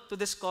able to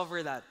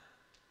discover that,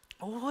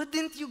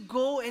 wouldn't you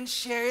go and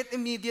share it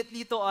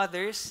immediately to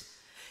others?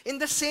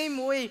 In the same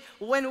way,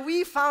 when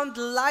we found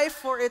life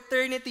for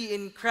eternity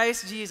in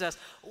Christ Jesus,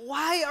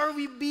 why are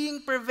we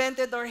being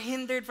prevented or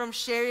hindered from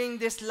sharing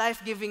this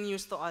life-giving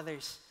news to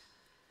others?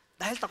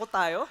 Dahil takot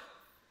tayo?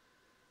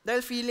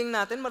 Dahil feeling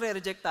natin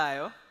marereject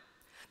tayo.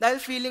 Dahil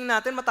feeling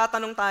natin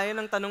matatanong tayo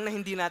ng tanong na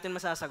hindi natin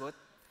masasagot.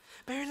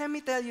 Pero let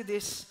me tell you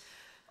this,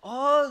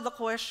 all the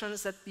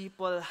questions that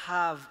people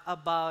have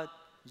about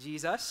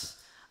Jesus,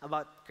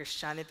 about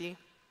Christianity,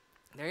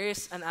 there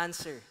is an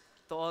answer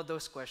to all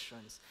those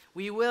questions.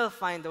 We will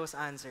find those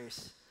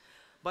answers.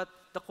 But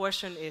the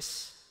question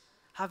is,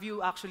 have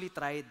you actually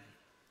tried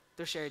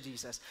to share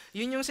Jesus?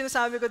 Yun yung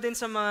sinasabi ko din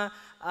sa mga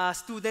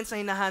students na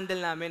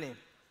hinahandle namin eh.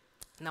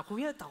 Na,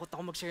 kuya, takot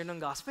ako mag-share ng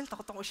gospel,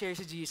 takot ako share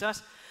si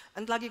Jesus.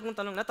 Ang lagi kong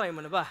tanong, na-try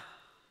mo na ba?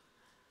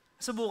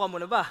 Subukan mo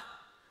na ba?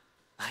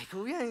 Ay,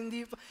 kuya,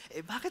 hindi pa.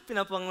 Eh, bakit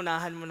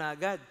pinapangunahan mo na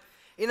agad?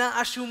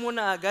 Ina-assume mo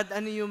na agad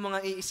ano yung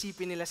mga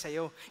iisipin nila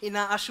sa'yo.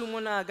 Ina-assume mo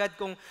na agad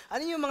kung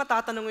ano yung mga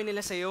tatanungin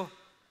nila sa'yo.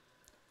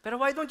 Pero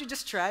why don't you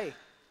just try?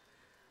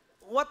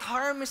 What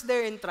harm is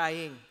there in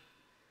trying?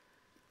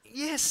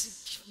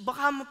 Yes,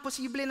 baka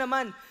posible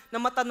naman na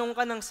matanong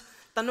ka ng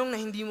tanong na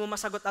hindi mo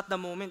masagot at the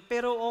moment.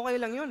 Pero okay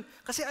lang yun.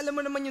 Kasi alam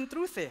mo naman yung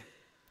truth eh.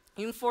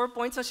 Yung 4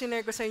 points na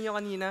sinare ko sa inyo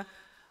kanina,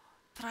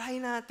 try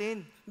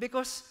natin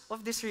because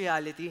of this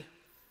reality.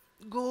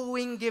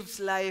 Going gives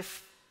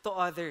life to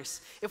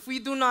others. If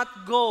we do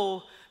not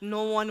go,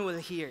 no one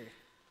will hear.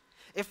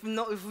 If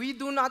we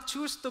do not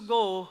choose to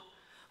go,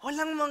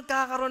 walang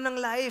magkakaroon ng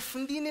life.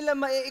 Hindi nila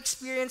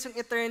ma-experience yung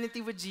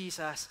eternity with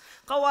Jesus.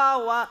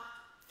 Kawawa.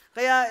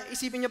 Kaya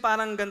isipin niyo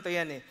parang ganito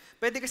yan eh.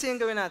 Pwede kasi yung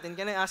gawin natin,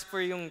 can I ask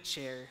for yung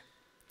chair?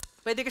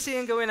 Pwede kasi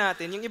yung gawin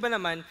natin, yung iba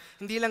naman,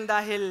 hindi lang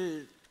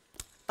dahil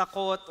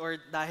takot or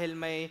dahil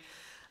may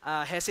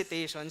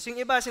hesitations.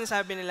 Yung iba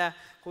sinasabi nila,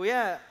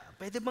 kuya,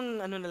 pwede bang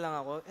ano na lang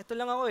ako? Ito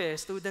lang ako eh,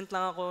 student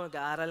lang ako,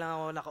 nag-aaral lang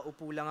ako,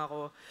 nakaupo lang ako.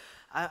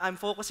 I'm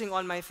focusing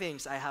on my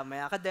things. I have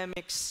my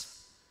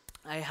academics,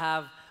 I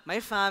have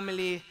my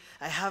family,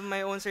 I have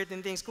my own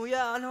certain things.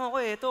 Kuya, ano ako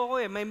eh, ito ako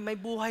eh, may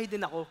buhay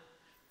din ako.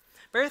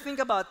 Pero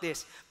think about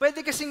this.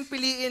 Pwede kasing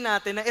piliin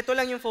natin na ito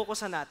lang yung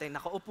focus natin.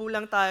 Nakaupo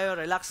lang tayo,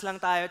 relax lang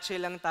tayo,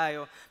 chill lang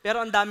tayo. Pero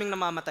ang daming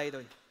namamatay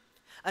doon.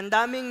 Ang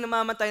daming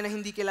namamatay na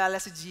hindi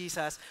kilala si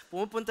Jesus.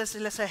 Pumupunta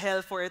sila sa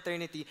hell for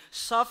eternity.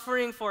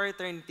 Suffering for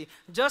eternity.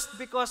 Just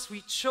because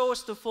we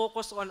chose to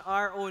focus on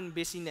our own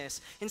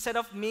busyness. Instead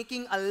of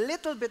making a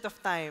little bit of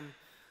time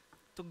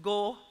to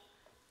go,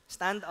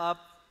 stand up,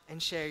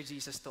 and share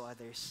Jesus to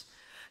others.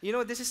 You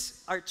know, this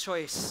is our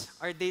choice,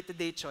 our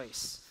day-to-day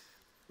choice.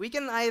 We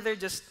can either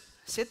just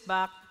sit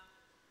back,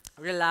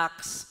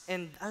 relax,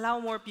 and allow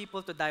more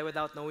people to die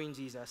without knowing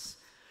Jesus.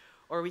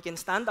 Or we can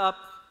stand up,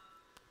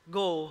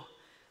 go,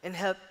 and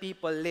help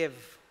people live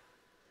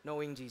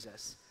knowing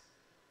Jesus.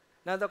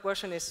 Now the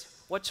question is,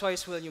 what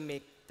choice will you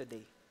make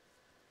today?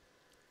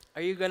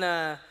 Are you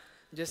gonna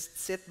just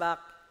sit back,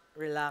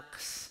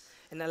 relax,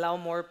 and allow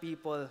more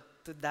people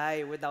to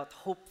die without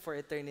hope for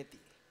eternity?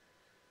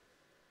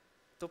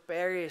 To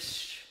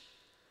perish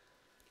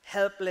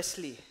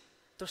helplessly,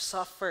 to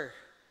suffer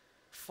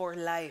for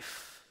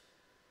life.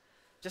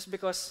 Just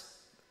because,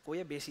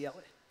 kuya, busy ako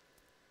eh.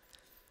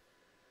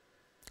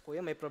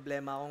 Kuya, may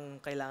problema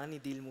akong kailangan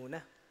i-deal muna.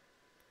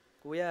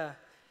 Kuya,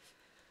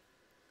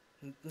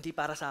 hindi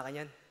para sa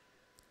akin yan.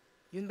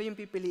 Yun ba yung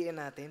pipiliin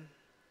natin?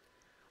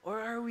 Or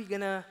are we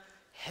gonna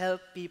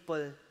help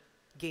people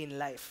gain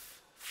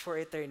life for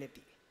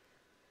eternity?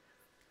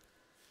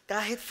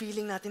 Kahit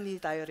feeling natin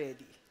hindi tayo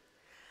ready.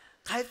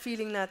 Kahit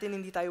feeling natin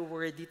hindi tayo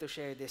worthy to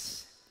share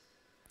this.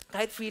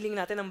 Kahit feeling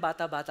natin ang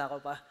bata-bata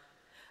ko pa.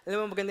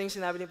 Alam mo, maganda yung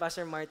sinabi ni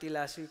Pastor Marty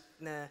last week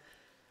na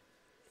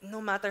no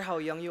matter how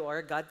young you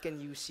are, God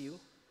can use you.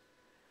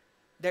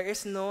 There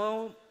is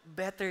no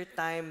better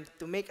time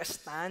to make a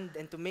stand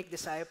and to make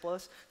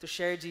disciples, to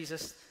share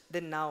Jesus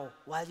than now,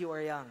 while you are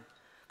young.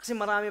 Kasi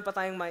marami pa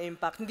tayong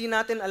ma-impact. Hindi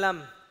natin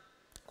alam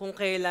kung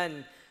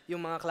kailan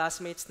yung mga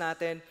classmates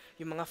natin,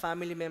 yung mga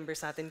family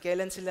members natin,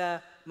 kailan sila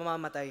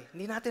mamamatay.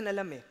 Hindi natin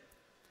alam eh.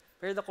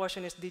 Pero the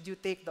question is, did you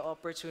take the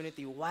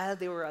opportunity while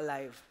they were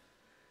alive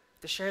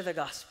to share the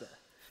gospel,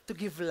 to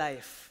give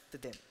life to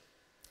them?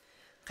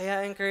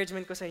 Kaya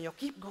encouragement ko sa inyo,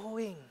 keep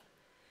going.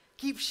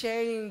 Keep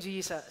sharing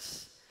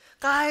Jesus.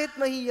 Kahit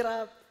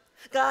mahirap,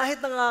 kahit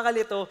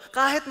nakakalito,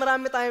 kahit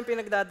marami tayong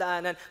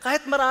pinagdadaanan,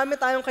 kahit marami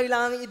tayong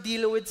kailangang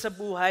i-deal with sa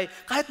buhay,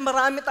 kahit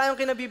marami tayong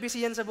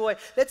kinabibisihan sa buhay,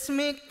 let's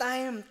make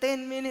time,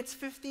 10 minutes,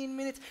 15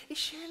 minutes,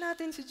 i-share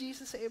natin si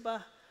Jesus sa iba.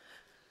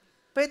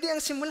 Pwede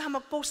ang simula,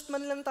 mag-post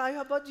man lang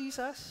tayo about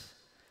Jesus.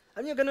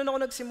 Alam niyo, ganun ako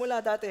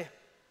nagsimula dati.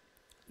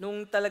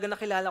 Nung talaga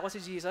nakilala ko si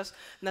Jesus,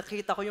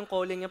 nakita ko yung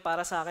calling niya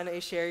para sa akin na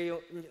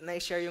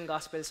i-share yung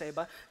gospel sa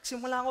iba.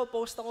 Simula ako,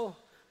 post ako.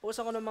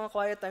 Post ako ng mga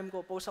quiet time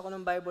ko, post ako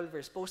ng Bible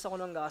verse, post ako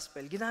ng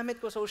gospel. Ginamit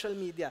ko social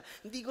media.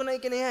 Hindi ko na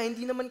ikinaya,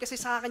 hindi naman kasi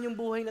sa akin yung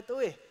buhay na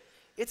to eh.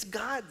 It's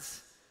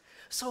God's.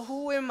 So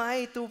who am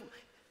I to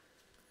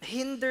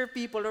hinder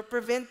people or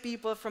prevent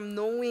people from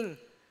knowing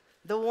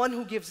the one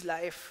who gives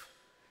life?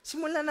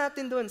 Simulan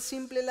natin doon,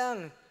 simple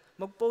lang.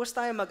 Mag-post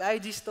tayo,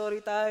 mag-IG story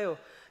tayo.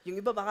 Yung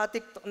iba baka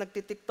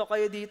nagti-TikTok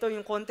kayo dito,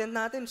 yung content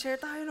natin, share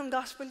tayo ng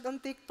gospel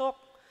on TikTok.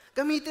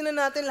 Gamitin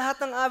na natin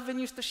lahat ng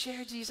avenues to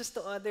share Jesus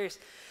to others.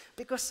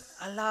 Because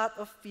a lot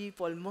of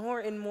people,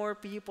 more and more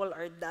people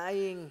are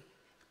dying,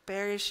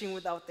 perishing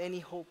without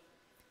any hope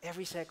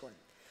every second.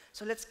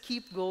 So let's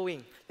keep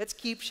going. Let's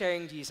keep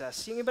sharing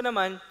Jesus. Yung iba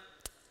naman,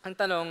 ang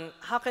tanong,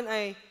 how can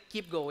I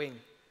keep going?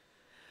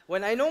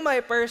 When I know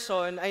my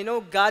person, I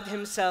know God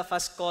Himself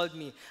has called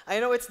me.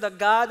 I know it's the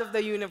God of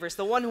the universe,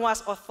 the one who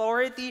has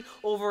authority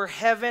over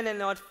heaven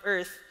and on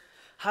earth,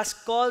 has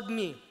called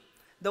me.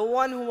 The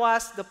one who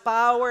has the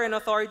power and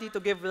authority to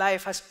give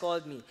life has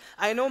called me.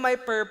 I know my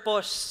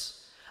purpose.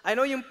 I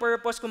know yung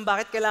purpose kung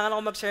bakit kailangan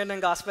ako mag-share ng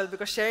gospel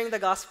because sharing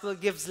the gospel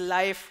gives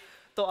life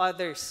to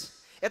others.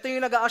 Ito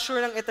yung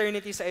nag-assure ng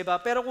eternity sa iba.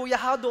 Pero kuya,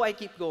 how do I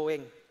keep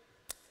going?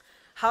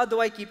 How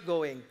do I keep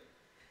going?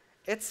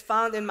 It's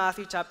found in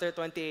Matthew chapter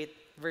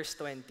 28, verse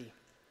 20.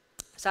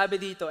 Sabi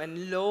dito,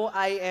 and lo,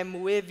 I am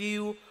with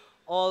you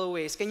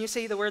always. Can you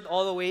say the word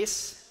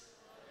always?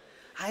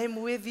 I am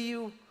with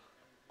you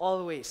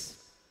always.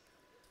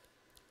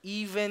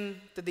 Even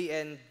to the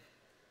end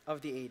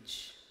of the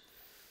age.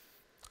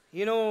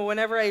 You know,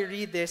 whenever I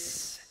read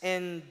this,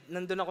 and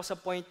nandun ako sa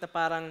point na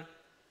parang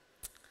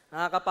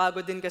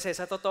nakakapagod din kasi,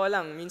 sa totoo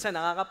lang, minsan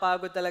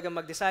nakakapagod talaga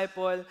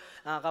mag-disciple,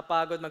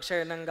 nakakapagod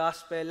mag-share ng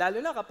gospel,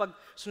 lalo na kapag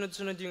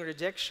sunod-sunod yung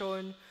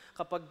rejection,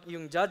 kapag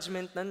yung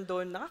judgment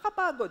nandun,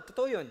 nakakapagod,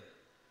 totoo yun.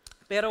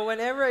 Pero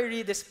whenever I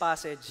read this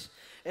passage,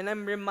 and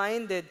I'm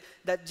reminded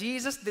that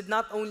Jesus did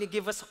not only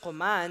give us a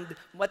command,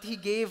 but He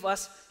gave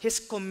us His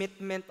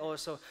commitment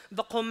also.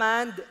 The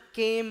command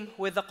came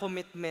with a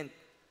commitment.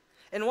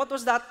 And what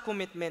was that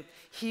commitment?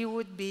 He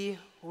would be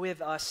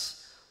with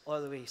us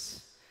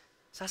always.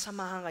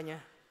 Sasamahan ka niya.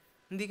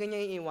 Hindi ka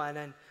niya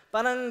iiwanan.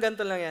 Parang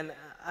ganito lang yan.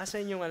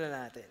 Asan yung ano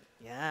natin?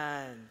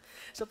 Yan.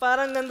 So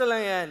parang ganito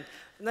lang yan.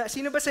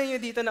 Sino ba sa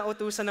inyo dito na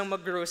utusan ng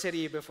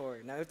mag-grocery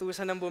before? Na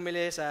utusan ng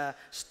bumili sa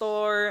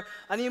store?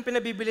 Ano yung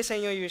pinabibili sa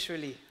inyo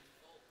usually?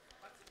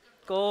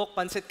 Coke,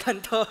 Pancit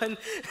Canton.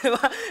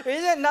 Diba?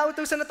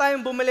 Nautusan na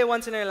tayong bumili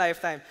once in our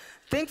lifetime.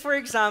 Think for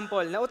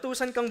example,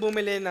 nautusan kang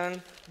bumili ng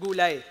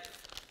gulay.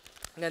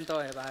 Ganito,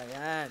 diba?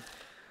 Yan.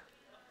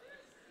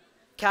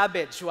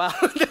 Cabbage, wow.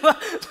 Diba?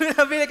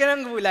 Nabili ka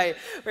ng gulay.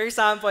 For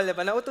example,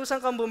 diba?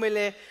 Nautusan kang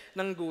bumili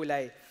ng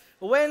gulay.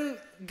 When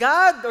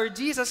God or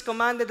Jesus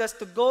commanded us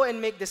to go and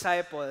make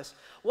disciples,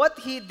 what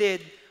He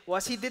did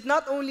was He did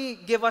not only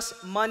give us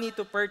money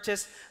to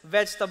purchase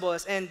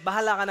vegetables and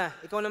bahala ka na,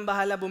 ikaw nang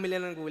bahala bumili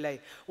ng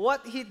gulay.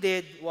 What He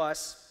did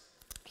was,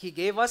 He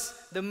gave us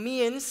the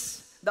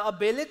means, the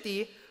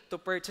ability to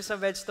purchase a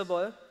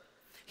vegetable.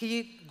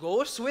 He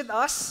goes with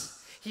us.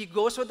 He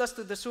goes with us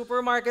to the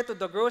supermarket, to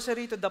the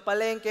grocery, to the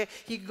palengke.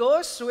 He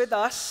goes with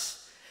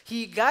us.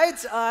 He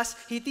guides us.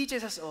 He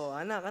teaches us, oh,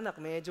 anak,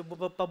 medyo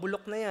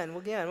pabulok na yan.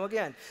 Wag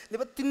yan. Di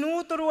ba?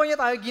 Tinuturuan niya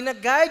tayo,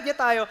 ginaguide niya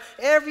tayo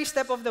every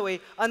step of the way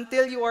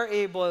until you are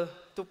able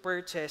to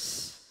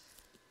purchase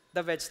the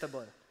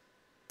vegetable.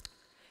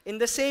 In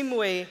the same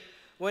way,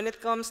 when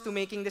it comes to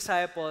making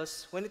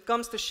disciples, when it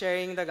comes to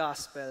sharing the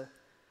gospel,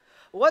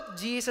 what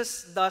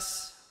Jesus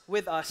does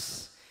with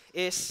us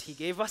is He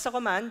gave us a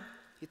command.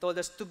 He told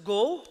us to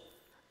go,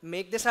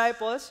 make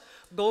disciples,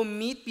 go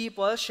meet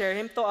people, share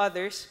Him to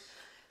others.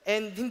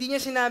 And hindi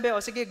niya sinabi,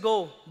 oh sige,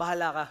 go,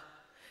 bahala ka.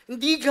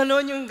 Hindi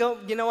ganon yung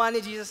ginawa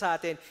ni Jesus sa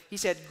atin. He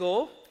said,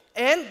 go,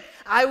 and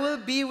I will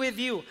be with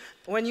you.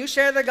 When you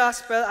share the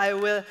gospel, I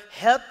will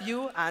help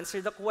you answer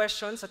the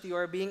questions that you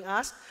are being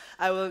asked.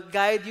 I will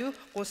guide you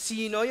kung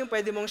sino yung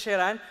pwede mong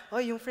sharean.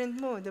 Oh, yung friend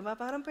mo, di ba?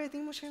 Parang pwede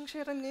mo siyang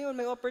sharean ngayon.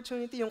 May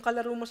opportunity. Yung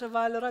kalaro mo sa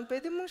Valorant,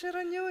 pwede mong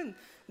sharean yun.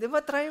 Di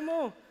ba? Try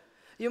mo.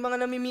 Yung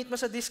mga nami-meet mo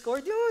sa Discord,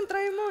 yun,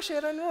 try mo,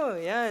 sharean mo.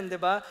 Yan, di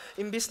ba?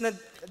 Imbis na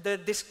the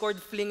Discord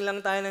fling lang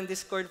tayo ng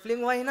Discord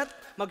fling, why not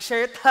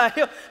mag-share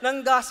tayo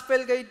ng gospel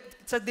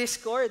sa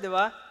Discord, di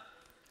ba?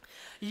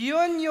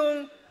 Yun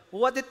yung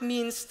what it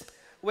means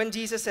when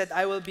Jesus said,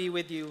 I will be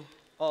with you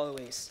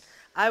always.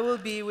 I will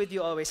be with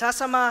you always.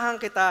 Sasamahan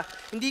kita,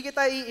 hindi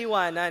kita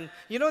iiwanan.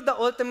 You know, the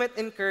ultimate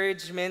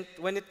encouragement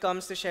when it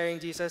comes to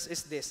sharing Jesus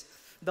is this.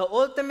 The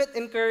ultimate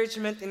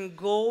encouragement in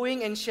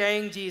going and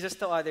sharing Jesus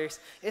to others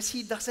is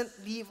He doesn't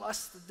leave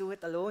us to do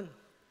it alone.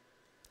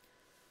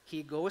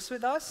 He goes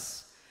with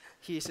us,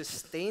 He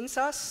sustains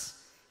us,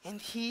 and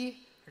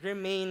He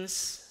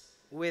remains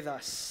with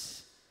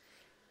us.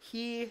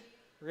 He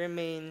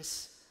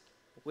remains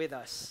with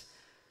us.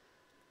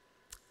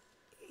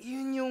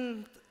 Yun yung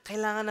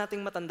kailangan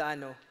nating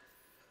matandaan, no?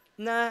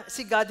 Na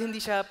si God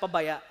hindi siya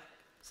pabaya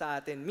sa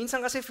atin.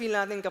 Minsan kasi feel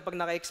natin kapag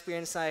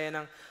naka-experience tayo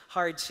ng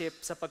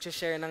hardship sa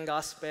pag-share ng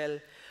gospel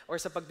or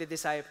sa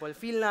pagdi-disciple,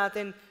 feel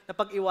natin na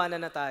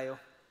pag-iwanan na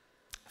tayo.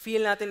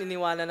 Feel natin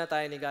iniwanan na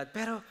tayo ni God.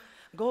 Pero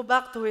go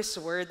back to His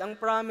word. Ang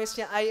promise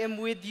niya, I am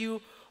with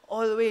you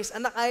always.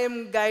 Anak, I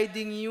am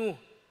guiding you.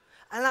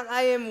 Anak,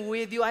 I am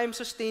with you. I am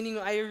sustaining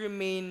you. I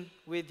remain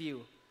with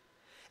you.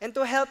 And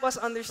to help us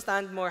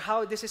understand more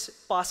how this is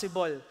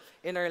possible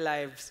in our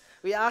lives,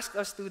 we asked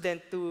a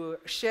student to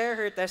share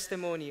her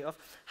testimony of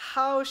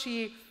how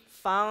she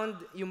found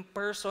yung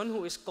person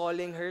who is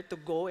calling her to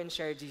go and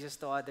share Jesus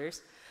to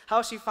others,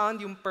 how she found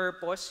yung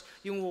purpose,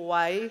 yung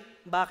why,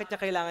 bakit niya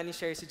kailangan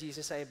i-share si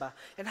Jesus sa iba,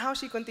 and how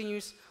she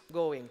continues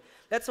going.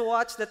 Let's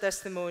watch the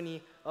testimony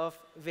of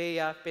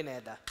Vea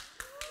Pineda.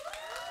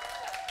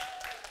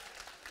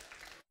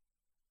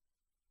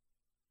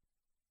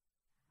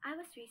 I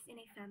was raised in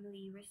a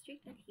family where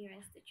strict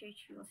adherence to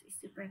church rules is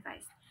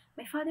supervised.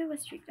 My father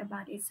was strict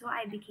about it, so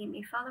I became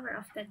a follower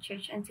of that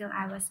church until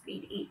I was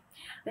grade 8.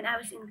 When I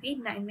was in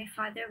grade 9, my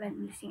father went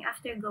missing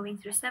after going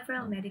through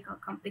several medical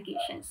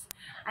complications.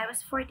 I was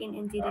 14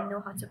 and didn't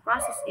know how to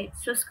process it,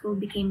 so school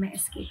became my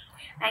escape.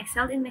 I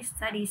excelled in my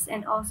studies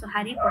and also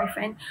had a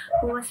boyfriend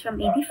who was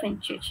from a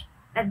different church.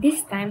 At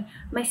this time,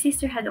 my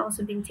sister had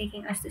also been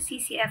taking us to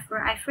CCF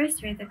where I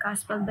first heard the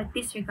gospel but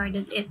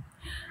disregarded it.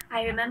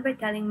 I remember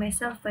telling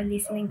myself while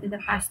listening to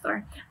the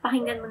pastor,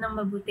 pakinggan mo ng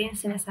mabuti yung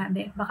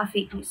sinasabi, baka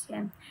fake news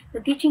yan.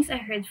 The teachings I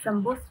heard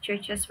from both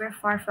churches were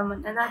far from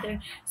one another,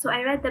 so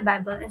I read the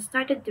Bible and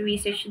started to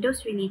research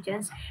those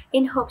religions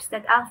in hopes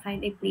that I'll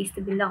find a place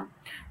to belong.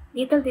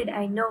 Little did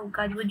I know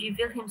God would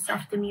reveal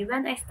himself to me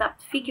when I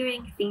stopped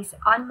figuring things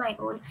on my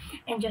own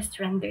and just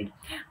surrendered.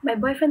 My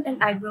boyfriend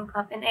and I broke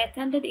up and I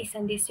attended a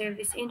Sunday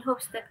service in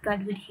hopes that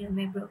God would heal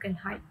my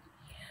broken heart.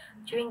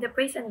 During the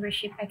praise and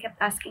worship, I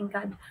kept asking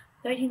God,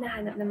 Lord,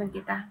 hinahanap naman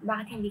kita,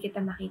 bakit hindi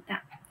kita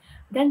makita?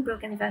 Then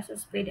Broken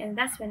Vessels played and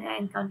that's when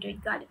I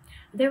encountered God.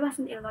 There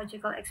wasn't a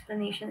logical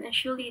explanation and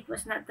surely it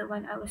was not the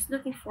one I was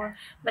looking for,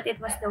 but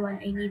it was the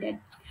one I needed.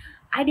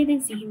 I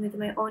didn't see him with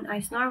my own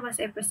eyes, nor was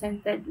I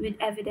presented with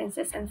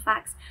evidences and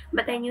facts,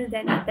 but I knew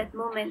then at that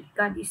moment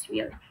God is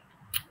real.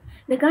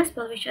 The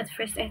gospel, which at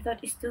first I thought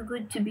is too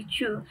good to be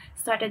true,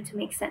 started to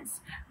make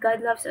sense.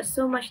 God loves us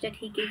so much that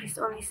he gave his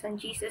only son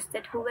Jesus,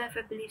 that whoever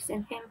believes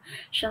in him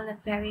shall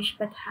not perish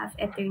but have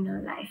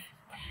eternal life.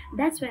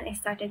 That's when I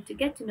started to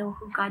get to know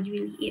who God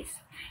really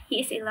is. He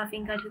is a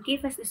loving God who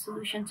gave us the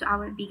solution to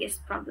our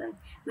biggest problem.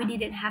 We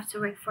didn't have to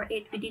work for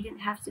it, we didn't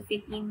have to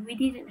fit in, we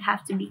didn't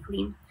have to be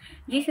clean.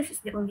 Jesus is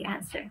the only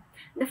answer.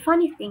 The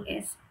funny thing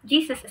is,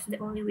 Jesus is the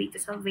only way to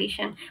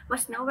salvation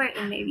was nowhere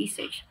in my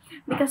research,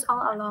 because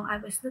all along I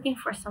was looking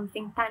for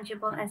something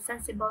tangible and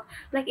sensible,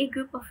 like a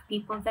group of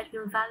people that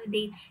will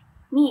validate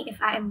me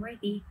if I am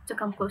worthy to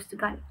come close to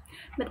God.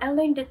 But I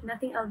learned that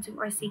nothing I'll do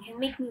or say can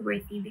make me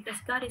worthy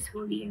because God is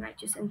holy,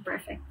 righteous, and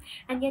perfect,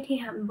 and yet he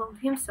humbled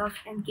himself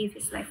and gave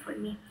his life for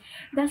me.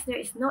 Thus, there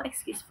is no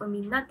excuse for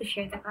me not to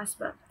share the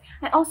gospel.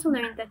 I also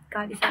learned that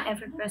God is an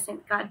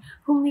ever-present God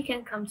whom we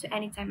can come to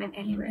anytime and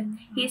anywhere.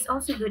 He is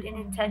also good and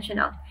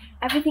intentional.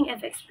 Everything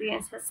I've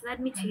experienced has led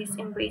me to his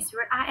embrace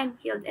where I am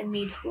healed and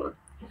made whole.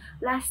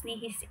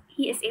 Lastly,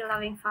 he is a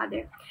loving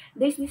father.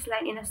 There's this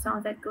line in a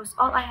song that goes,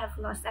 All I have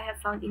lost, I have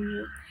found in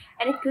you.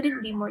 And it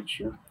couldn't be more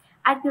true.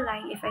 I'd be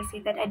lying if I say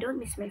that I don't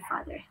miss my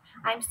father.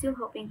 I'm still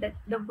hoping that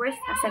the worst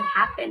hasn't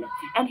happened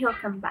and he'll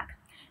come back.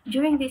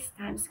 During these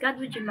times, God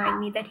would remind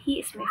me that he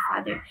is my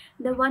father,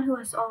 the one who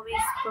has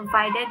always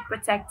provided,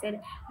 protected,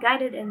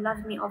 guided, and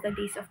loved me all the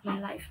days of my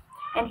life.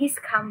 And his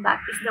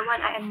comeback is the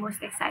one I am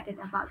most excited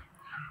about.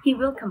 He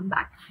will come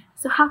back.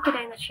 So how could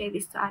I not share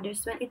this to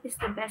others when it is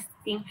the best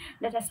thing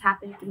that has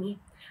happened to me?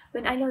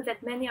 When I know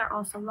that many are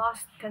also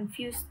lost,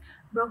 confused,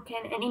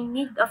 broken, and in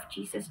need of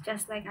Jesus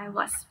just like I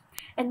was.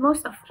 And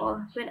most of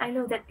all, when I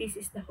know that this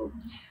is the hope.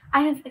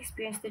 I have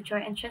experienced the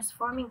joy and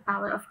transforming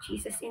power of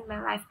Jesus in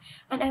my life,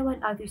 and I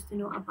want others to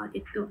know about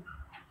it too.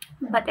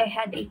 But I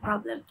had a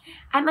problem.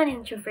 I'm an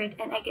introvert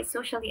and I get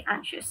socially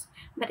anxious.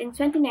 But in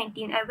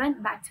 2019, I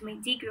went back to my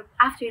D group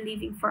after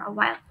leaving for a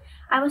while.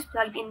 I was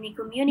plugged in a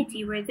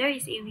community where there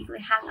is a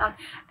weekly hangout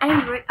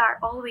and we are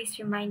always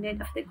reminded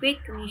of the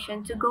Great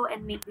Commission to go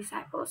and make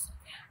disciples.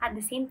 At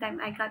the same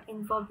time, I got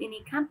involved in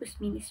a campus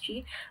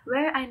ministry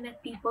where I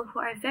met people who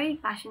are very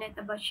passionate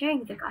about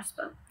sharing the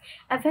gospel.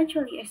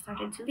 Eventually, I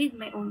started to lead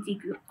my own D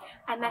group.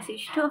 I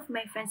messaged two of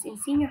my friends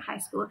in senior high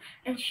school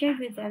and shared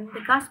with them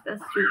the gospel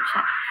through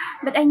chat.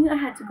 But I knew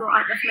I had to go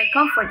out of my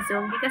comfort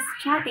zone because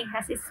chatting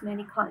has its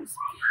many cons.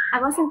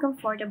 I wasn't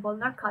comfortable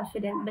nor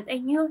confident, but I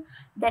knew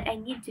that I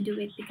need to do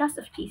it because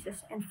of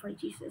Jesus and for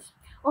Jesus.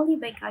 Only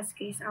by God's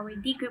grace, our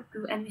D group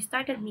grew and we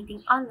started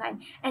meeting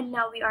online, and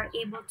now we are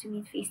able to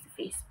meet face to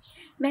face.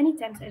 Many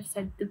times I've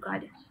said to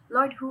God,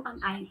 Lord, who am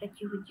I that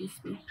you would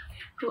use me?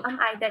 Who am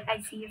I that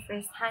I'd see you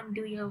firsthand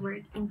do your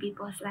work in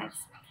people's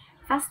lives?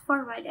 Fast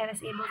forward, I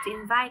was able to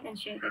invite and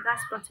share the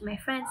gospel to my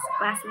friends,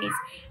 classmates,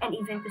 and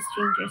even to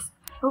strangers.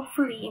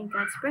 Hopefully, in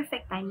God's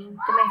perfect timing,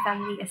 to my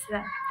family as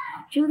well.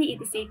 Truly,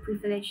 it is a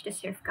privilege to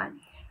serve God.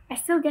 I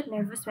still get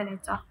nervous when I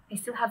talk. I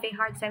still have a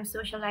hard time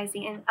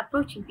socializing and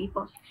approaching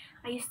people.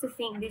 I used to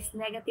think these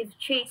negative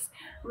traits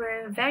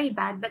were very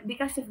bad, but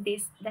because of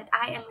this, that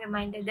I am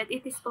reminded that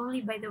it is only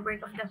by the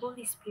work of the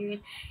Holy Spirit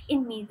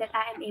in me that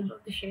I am able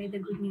to share the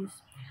good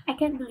news. I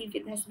can't believe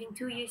it has been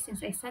 2 years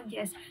since I said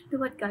yes to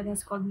what God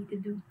has called me to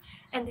do.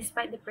 And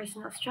despite the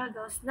personal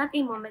struggles, not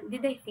a moment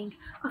did I think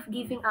of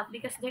giving up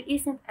because there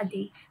isn't a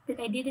day that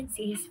I didn't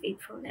see His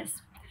faithfulness.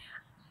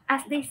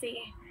 As they say,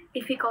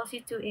 if He calls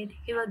you to it,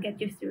 He will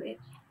get you through it.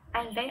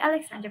 I'm Vey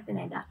Alexandra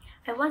Pineda.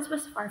 I once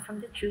was far from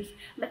the truth,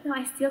 but now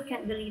I still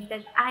can't believe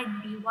that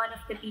I'd be one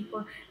of the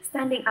people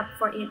standing up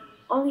for it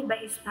only by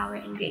His power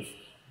and grace.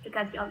 To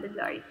God be all the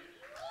glory.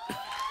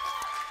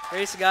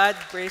 Praise God,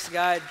 praise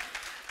God.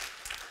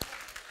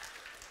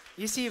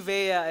 You see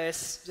Vea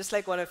as just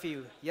like one of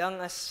you, young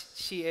as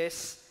she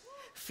is,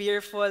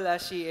 fearful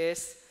as she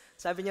is.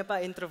 Sabi niya pa,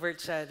 introvert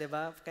siya, di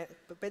ba?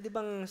 Pwede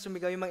bang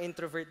sumigaw yung mga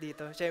introvert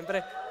dito? Siyempre,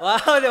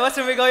 wow, di ba?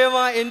 Sumigaw yung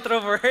mga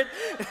introvert.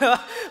 Di ba?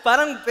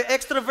 Parang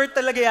extrovert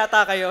talaga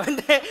yata kayo.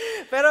 Hindi.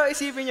 Pero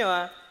isipin niyo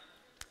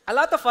a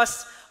lot of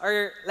us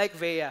are like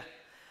Vea.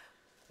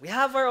 We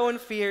have our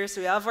own fears,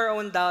 we have our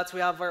own doubts,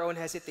 we have our own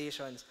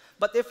hesitations.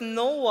 But if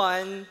no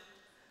one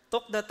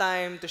took the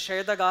time to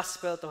share the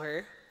gospel to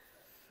her,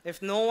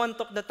 if no one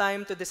took the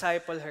time to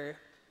disciple her,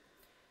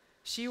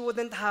 she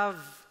wouldn't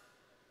have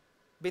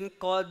been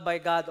called by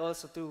God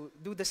also to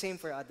do the same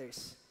for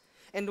others.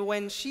 And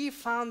when she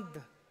found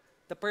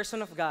the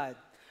person of God,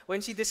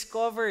 when she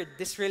discovered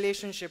this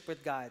relationship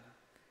with God,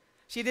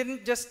 she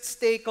didn't just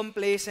stay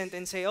complacent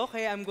and say,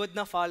 okay, I'm good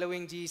na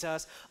following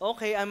Jesus.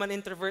 Okay, I'm an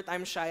introvert,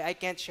 I'm shy, I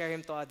can't share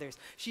Him to others.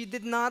 She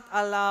did not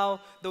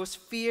allow those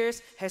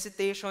fears,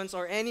 hesitations,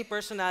 or any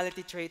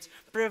personality traits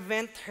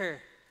prevent her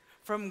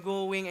from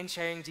going and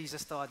sharing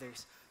Jesus to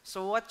others.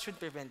 So what should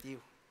prevent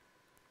you?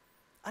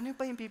 Ano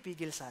pa yung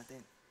pipigil sa atin?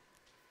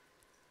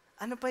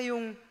 Ano pa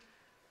yung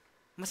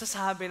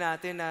masasabi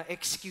natin na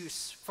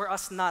excuse for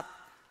us not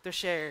to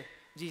share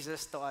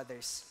Jesus to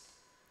others?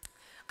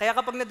 Kaya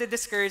kapag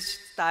nade-discourage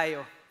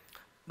tayo,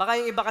 baka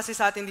yung iba kasi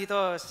sa atin dito,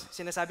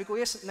 sinasabi,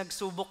 Kuya,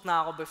 nagsubok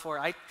na ako before.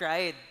 I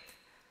tried.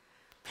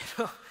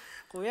 Pero,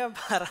 Kuya,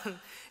 parang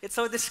it's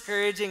so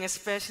discouraging,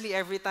 especially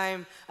every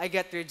time I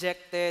get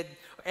rejected,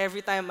 or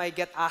every time I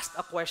get asked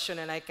a question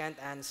and I can't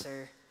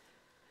answer.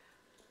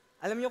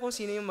 Alam niyo kung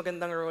sino yung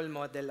magandang role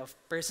model of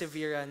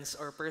perseverance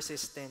or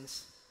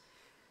persistence?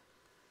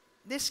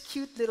 This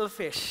cute little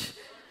fish,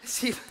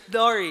 si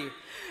Dory.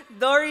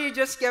 Dory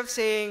just kept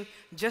saying,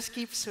 just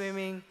keep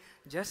swimming,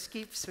 just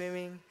keep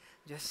swimming,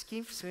 just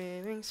keep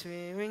swimming,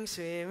 swimming,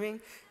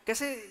 swimming.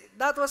 Kasi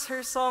that was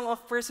her song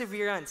of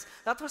perseverance.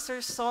 That was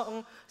her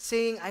song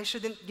saying, I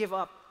shouldn't give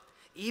up.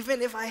 Even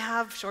if I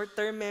have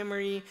short-term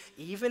memory,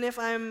 even if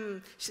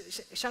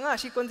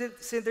she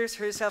considers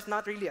herself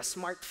not really a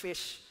smart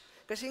fish.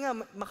 Kasi nga,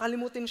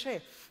 makalimutin siya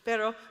eh.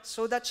 Pero,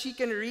 so that she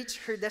can reach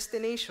her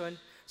destination,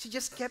 she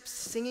just kept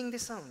singing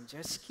this song.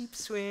 Just keep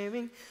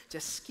swimming,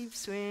 just keep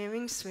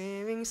swimming,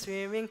 swimming,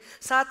 swimming.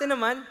 Sa atin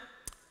naman,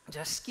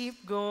 just keep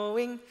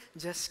going,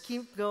 just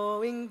keep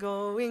going,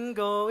 going,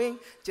 going.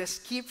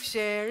 Just keep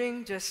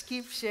sharing, just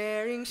keep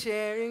sharing,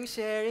 sharing,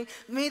 sharing.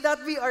 May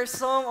that be our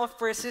song of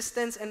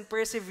persistence and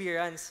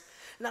perseverance.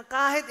 Na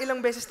kahit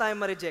ilang beses tayong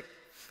ma-reject,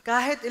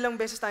 kahit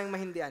ilang beses tayong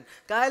mahindian,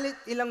 kahit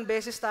ilang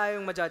beses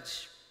tayong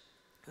ma-judge,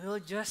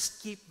 we'll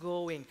just keep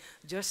going,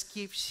 just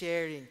keep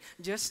sharing,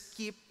 just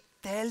keep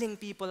telling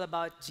people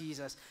about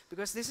Jesus.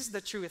 Because this is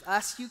the truth.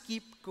 As you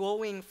keep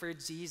going for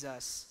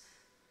Jesus,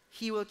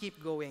 He will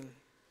keep going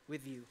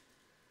with you.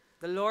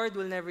 The Lord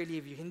will never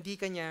leave you. Hindi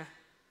ka niya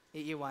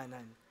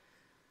iiwanan.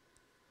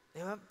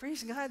 Diba?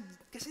 Praise God.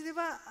 Kasi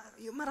diba,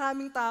 yung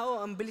maraming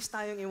tao, ang bilis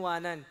tayong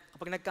iwanan.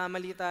 Kapag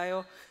nagkamali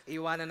tayo,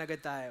 iwanan agad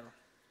tayo.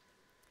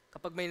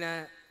 Kapag may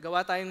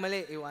nagawa tayong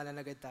mali, iwanan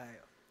agad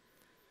tayo.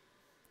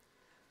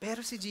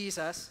 Pero si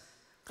Jesus,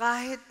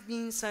 kahit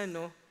minsan,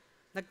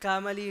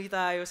 nagkamali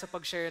tayo sa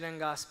pag-share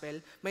ng gospel,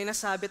 may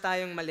nasabi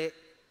tayong mali,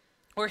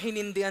 or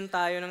hinindihan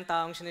tayo ng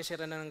taong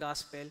sinishare ng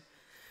gospel,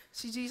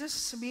 si Jesus,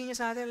 sabihin niya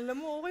sa atin, alam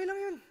mo, okay lang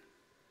yun.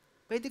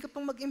 Pwede ka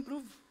pang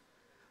mag-improve.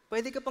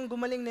 Pwede ka pang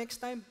gumaling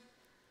next time.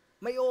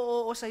 May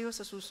oo sa'yo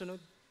sa susunod.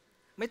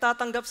 May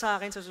tatanggap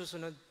sa akin sa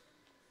susunod.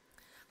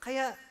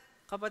 Kaya,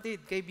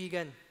 kapatid,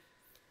 kaibigan,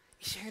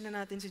 i-share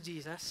na natin si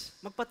Jesus.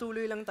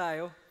 Magpatuloy lang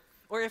tayo.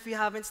 Or if you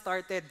haven't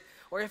started,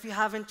 or if you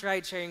haven't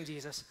tried sharing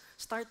Jesus,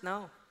 start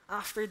now.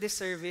 After this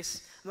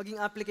service,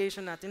 maging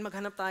application natin,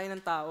 maghanap tayo ng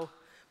tao,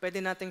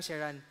 pwede nating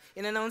sharean.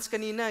 In-announce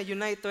kanina,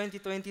 Unite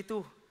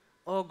 2022,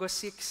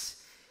 August 6.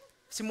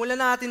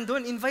 Simulan natin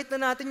doon, invite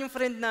na natin yung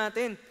friend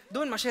natin.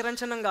 Doon, masharean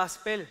siya ng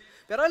gospel.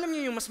 Pero alam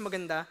niyo yung mas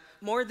maganda,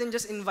 more than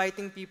just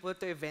inviting people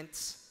to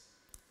events,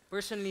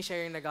 personally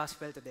sharing the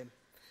gospel to them.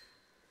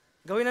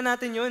 Gawin na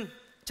natin yun.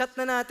 Chat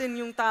na natin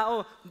yung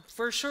tao.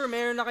 For sure,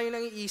 meron na kayo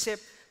nang iisip,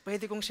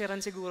 pwede kong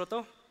sharean siguro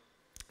to.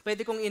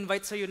 Pwede kong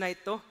invite sa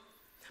Unite to.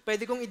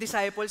 Pwede kong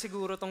i-disciple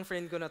siguro tong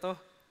friend ko na to.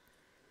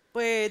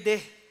 Pwede.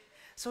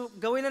 So,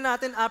 gawin na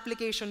natin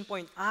application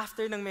point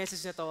after ng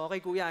message na to. Okay,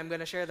 Kuya, I'm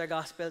gonna share the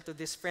gospel to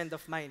this friend of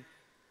mine.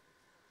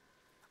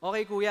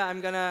 Okay, Kuya, I'm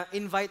gonna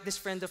invite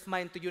this friend of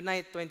mine to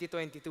Unite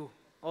 2022,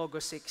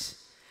 August 6.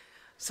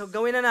 So,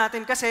 gawin na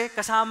natin kasi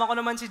kasama ko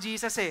naman si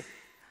Jesus eh.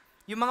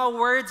 Yung mga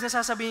words na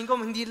sasabihin ko,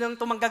 hindi lang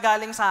ito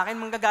manggagaling sa akin,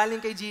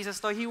 manggagaling kay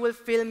Jesus to. He will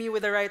fill me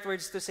with the right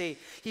words to say.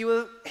 He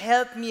will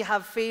help me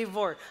have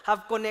favor,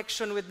 have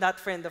connection with that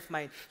friend of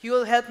mine. He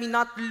will help me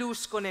not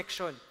lose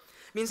connection.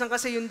 Minsan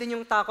kasi yun din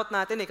yung takot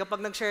natin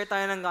kapag nag-share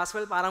tayo ng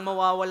gospel, parang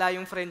mawawala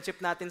yung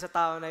friendship natin sa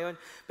tao na yun.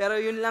 Pero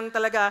yun lang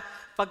talaga,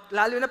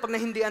 lalo na pag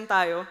nahindian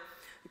tayo.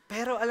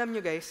 Pero alam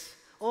nyo guys,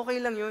 okay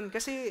lang yun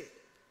kasi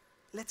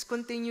let's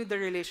continue the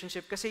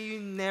relationship kasi you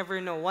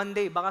never know. One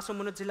day, baka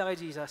sumunod sila kay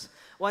Jesus.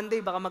 One day,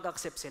 baka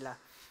mag-accept sila.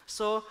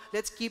 So,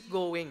 let's keep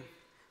going.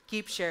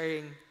 Keep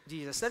sharing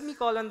Jesus. Let me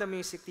call on the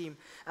music team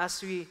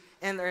as we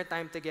end our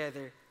time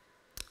together.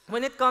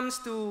 When it comes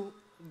to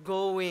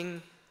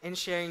going and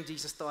sharing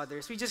Jesus to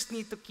others, we just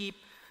need to keep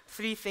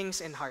 3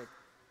 things in heart.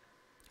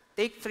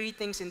 Take 3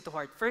 things into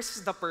heart. First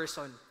is the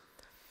person.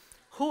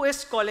 Who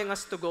is calling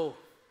us to go?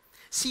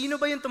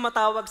 Sino ba yung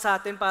tumatawag sa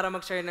atin para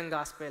mag-share ng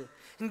gospel?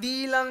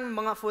 Hindi lang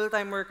mga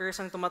full-time workers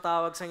ang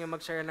tumatawag sa inyo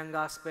mag-share ng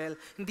gospel.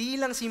 Hindi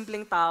lang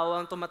simpleng tao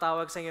ang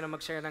tumatawag sa inyo na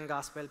mag-share ng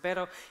gospel.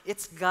 Pero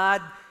it's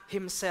God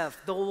Himself,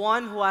 the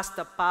one who has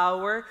the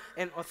power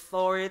and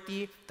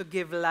authority to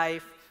give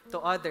life to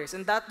others.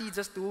 And that leads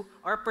us to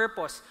our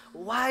purpose.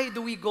 Why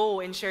do we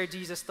go and share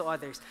Jesus to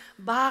others?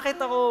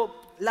 Bakit ako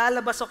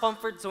lalabas sa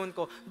comfort zone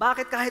ko?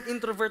 Bakit kahit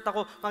introvert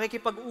ako,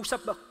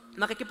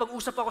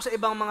 makikipag-usap ako sa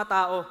ibang mga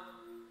tao?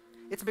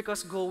 It's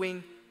because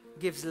going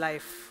gives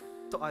life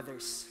to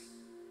others.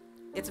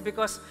 It's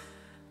because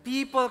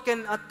people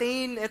can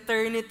attain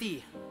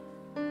eternity,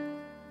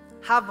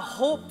 have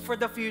hope for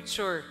the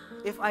future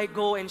if I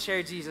go and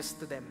share Jesus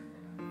to them.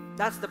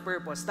 That's the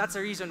purpose. That's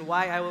the reason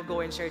why I will go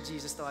and share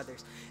Jesus to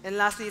others. And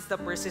lastly, it's the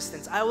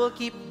persistence. I will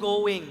keep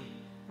going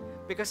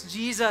because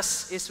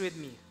Jesus is with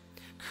me.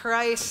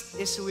 Christ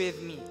is with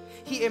me.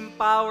 He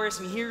empowers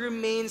me. He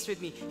remains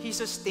with me. He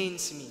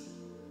sustains me.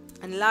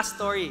 And last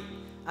story,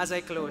 as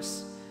I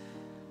close.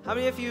 How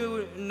many of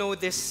you know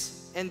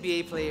this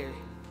NBA player?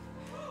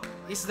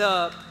 He's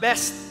the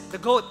best, the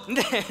GOAT.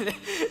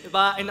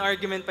 Diba? An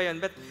argument pa yun.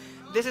 But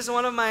this is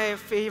one of my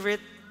favorite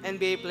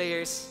NBA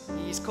players.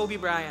 He's Kobe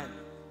Bryant.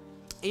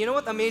 And you know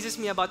what amazes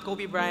me about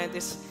Kobe Bryant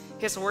is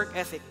his work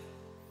ethic.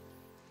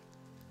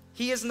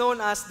 He is known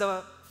as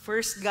the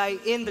first guy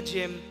in the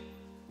gym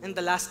and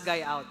the last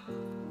guy out.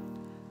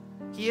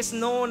 He is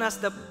known as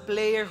the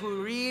player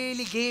who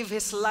really gave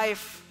his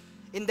life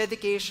in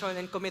dedication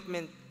and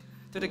commitment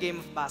to the game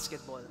of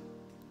basketball.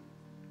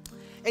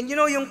 And you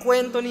know yung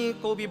kwento ni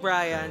Kobe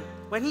Bryant,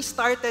 when he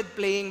started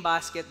playing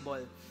basketball,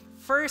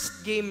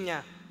 first game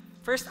niya,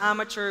 first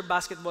amateur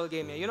basketball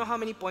game niya, you know how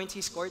many points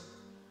he scored?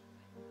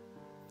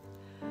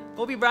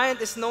 Kobe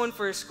Bryant is known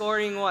for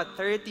scoring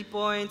 30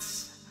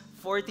 points,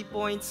 40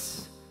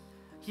 points.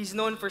 He's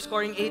known for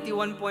scoring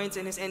 81 points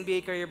in his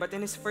NBA career, but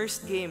in his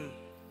first game,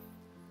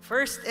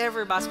 first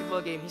ever basketball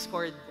game, he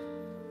scored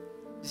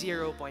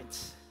 0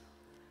 points.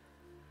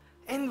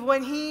 And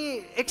when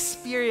he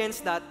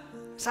experienced that,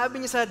 sabi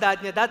niya sa dad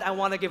niya, "Dad, I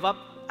want to give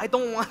up. I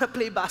don't want to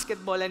play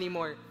basketball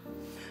anymore."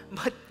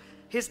 But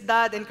his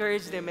dad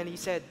encouraged him and he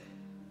said,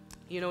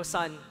 "You know,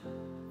 son,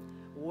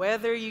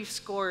 whether you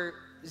score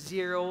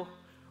 0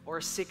 or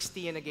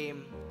 60 in a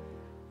game,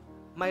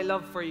 my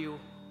love for you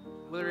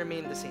will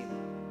remain the same."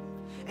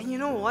 And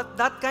you know what?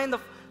 That kind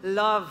of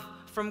love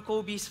from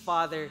Kobe's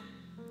father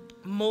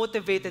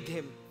motivated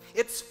him.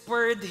 It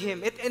spurred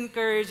him. It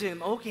encouraged him.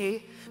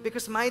 Okay,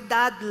 because my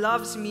dad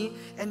loves me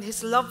and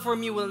his love for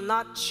me will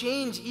not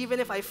change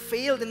even if I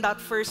failed in that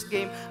first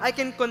game. I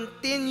can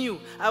continue.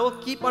 I will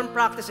keep on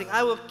practicing.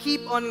 I will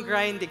keep on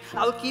grinding.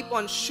 I will keep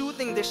on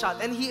shooting the shot.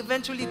 And he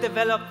eventually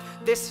developed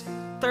this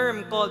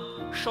term called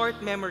short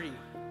memory.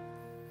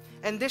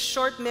 And this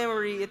short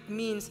memory, it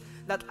means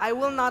that I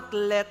will not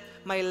let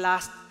my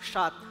last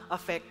shot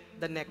affect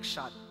the next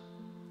shot.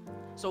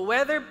 So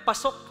whether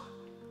pasok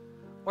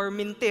or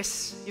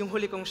mintis yung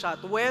huli kong shot,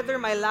 whether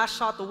my last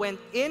shot went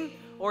in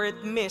or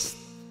it missed,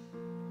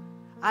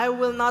 I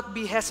will not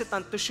be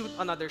hesitant to shoot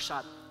another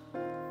shot.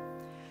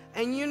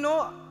 And you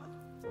know,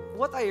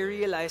 what I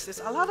realized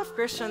is a lot of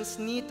Christians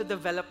need to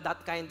develop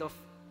that kind of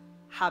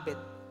habit,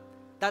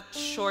 that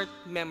short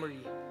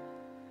memory.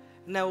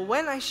 Now,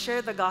 when I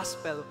share the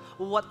gospel,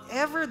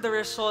 whatever the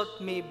result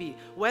may be,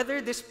 whether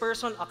this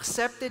person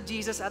accepted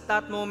Jesus at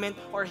that moment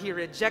or he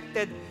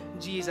rejected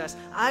Jesus,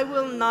 I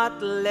will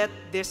not let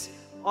this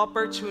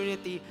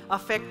opportunity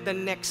affect the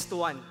next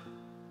one.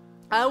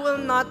 I will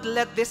not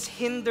let this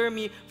hinder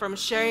me from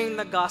sharing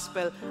the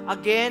gospel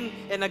again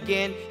and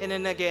again and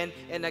then again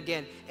and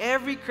again.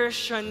 Every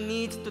Christian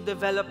needs to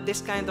develop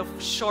this kind of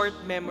short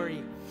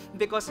memory.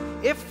 Because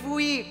if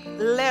we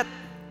let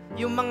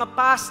yung mga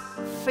past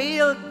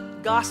failed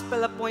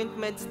gospel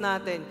appointments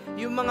natin,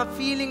 yung mga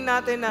feeling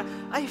natin na,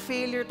 ay,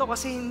 failure to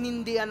kasi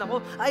hinindihan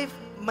ako, ay,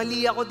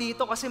 mali ako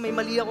dito kasi may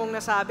mali akong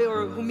nasabi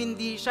or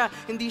hindi siya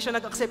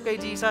nag-accept kay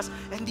Jesus,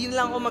 hindi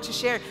na lang ako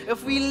mag-share.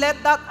 If we let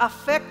that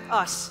affect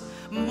us,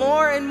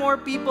 more and more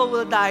people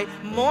will die,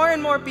 more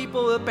and more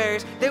people will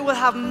perish, they will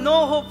have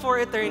no hope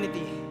for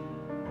eternity.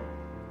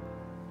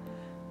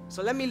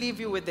 So let me leave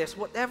you with this.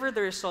 Whatever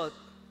the result,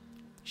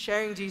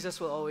 sharing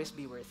Jesus will always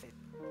be worth it.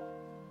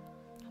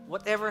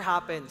 Whatever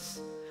happens,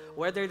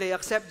 whether they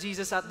accept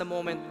Jesus at the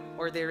moment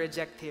or they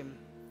reject Him,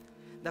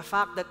 the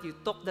fact that you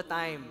took the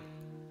time,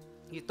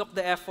 you took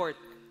the effort,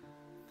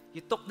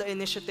 You took the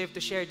initiative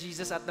to share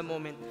Jesus at the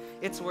moment.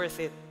 It's worth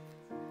it.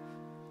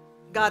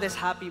 God is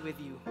happy with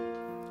you.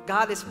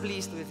 God is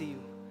pleased with you.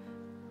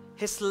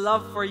 His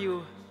love for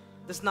you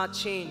does not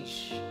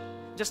change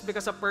just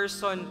because a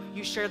person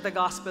you shared the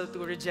gospel to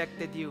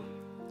rejected you.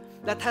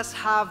 Let us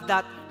have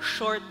that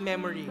short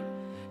memory.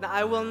 Now,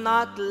 I will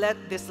not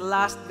let this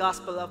last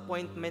gospel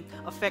appointment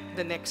affect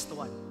the next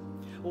one.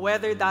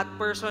 Whether that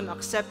person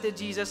accepted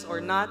Jesus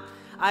or not,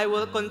 I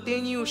will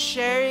continue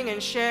sharing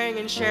and sharing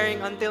and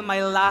sharing until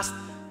my last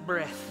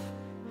breath.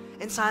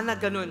 And sana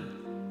ganun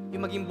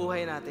yung maging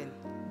buhay natin.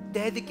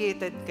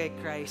 Dedicated kay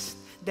Christ.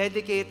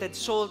 Dedicated,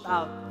 sold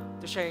out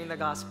to sharing the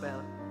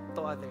gospel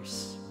to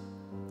others.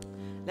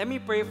 Let me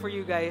pray for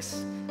you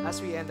guys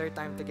as we end our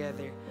time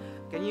together.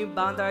 Can you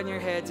bow down your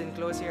heads and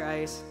close your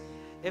eyes?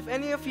 If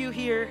any of you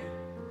here,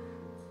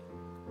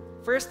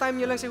 first time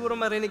nyo lang siguro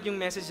marinig yung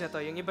message na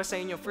to, yung iba sa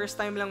inyo, first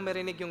time lang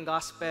marinig yung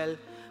gospel,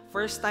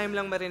 first time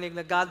lang marinig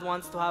na God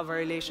wants to have a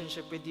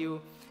relationship with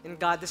you, and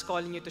God is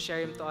calling you to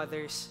share Him to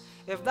others.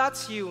 If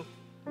that's you,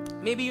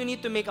 maybe you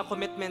need to make a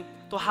commitment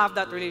to have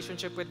that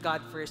relationship with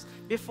God first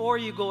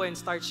before you go and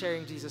start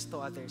sharing Jesus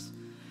to others.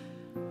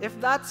 If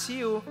that's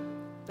you,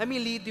 let me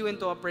lead you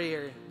into a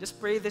prayer.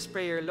 Just pray this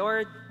prayer.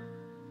 Lord,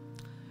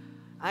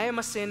 I am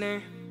a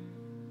sinner.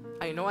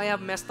 I know I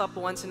have messed up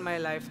once in my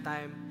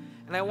lifetime,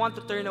 and I want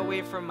to turn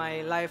away from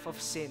my life of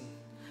sin.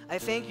 I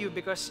thank you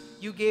because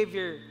you gave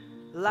your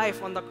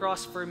life on the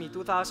cross for me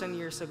 2,000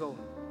 years ago.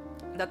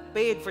 That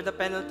paid for the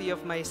penalty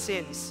of my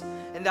sins,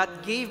 and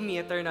that gave me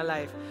eternal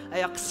life.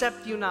 I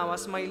accept you now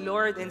as my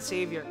Lord and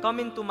Savior. Come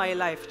into my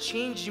life,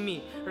 change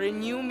me,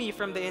 renew me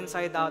from the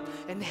inside out,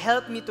 and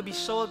help me to be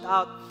sold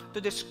out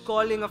to this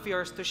calling of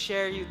yours to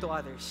share you to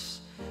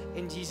others.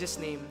 In Jesus'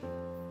 name,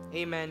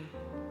 amen.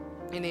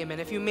 And amen.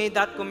 If you made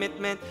that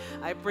commitment,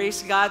 I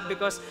praise God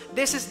because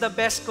this is the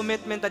best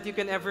commitment that you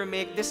can ever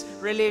make, this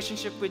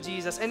relationship with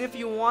Jesus. And if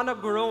you want to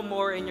grow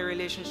more in your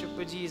relationship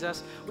with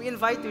Jesus, we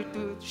invite you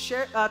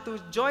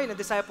to join a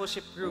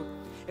discipleship group.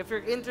 If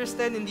you're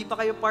interested, hindi pa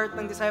kayo part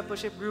ng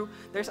discipleship group,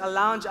 there's a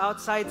lounge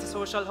outside sa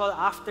social hall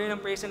after ng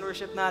praise and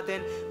worship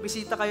natin.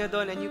 Bisita kayo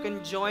doon and you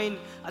can join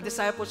a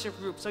discipleship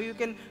group so you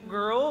can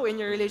grow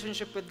in your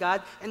relationship with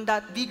God, and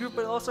that D group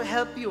will also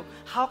help you.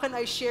 How can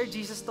I share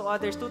Jesus to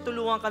others?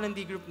 Tutulungan ka ng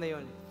D group na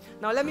yun.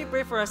 Now, let me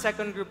pray for a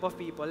second group of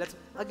people. Let's,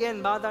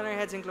 again, bow down our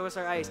heads and close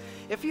our eyes.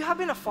 If you have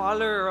been a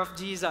follower of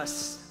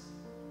Jesus,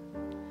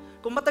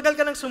 kung matagal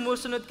ka nang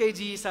sumusunod kay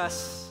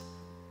Jesus,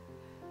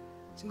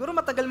 siguro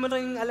matagal mo na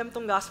rin alam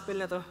tong gospel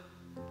na to.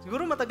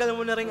 Siguro matagal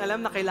mo na rin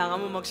alam na kailangan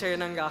mo mag-share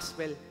ng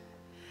gospel.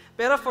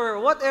 Pero for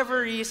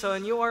whatever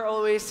reason, you are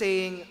always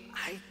saying,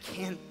 I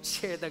can't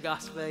share the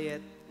gospel yet.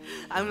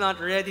 I'm not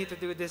ready to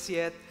do this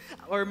yet.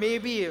 Or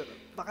maybe,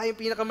 baka yung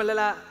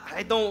pinakamalala,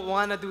 I don't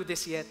wanna do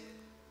this yet.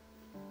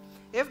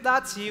 If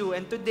that's you,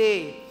 and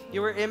today,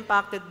 you were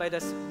impacted by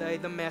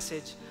the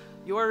message,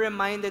 you are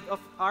reminded of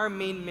our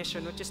main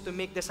mission, which is to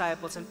make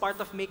disciples. And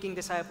part of making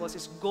disciples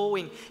is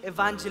going,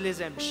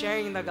 evangelism,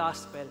 sharing the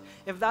gospel.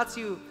 If that's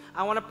you,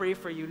 I want to pray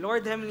for you.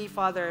 Lord Heavenly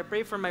Father, I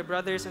pray for my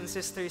brothers and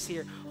sisters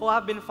here who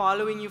have been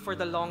following you for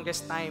the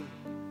longest time.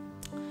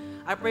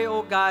 I pray,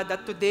 oh God,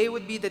 that today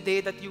would be the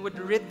day that you would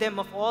rid them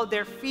of all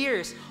their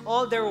fears,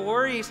 all their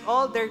worries,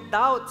 all their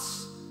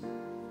doubts,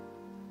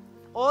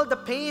 all the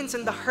pains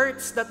and the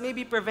hurts that may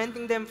be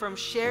preventing them from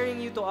sharing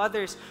you to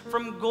others,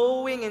 from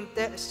going and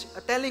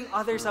telling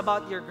others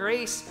about your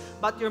grace,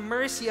 about your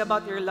mercy,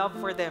 about your love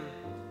for them.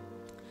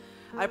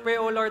 I pray,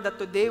 oh Lord, that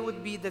today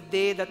would be the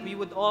day that we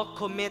would all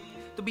commit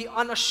to be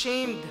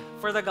unashamed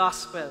for the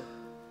gospel.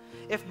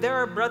 If there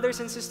are brothers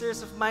and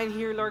sisters of mine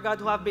here, Lord God,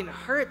 who have been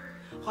hurt,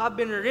 who have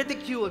been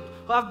ridiculed,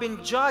 who have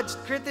been judged,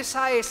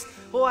 criticized,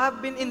 who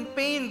have been in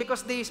pain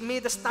because they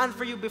made a stand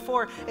for you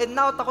before, and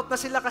now takot na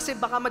sila kasi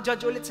baka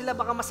ma-judge ulit sila,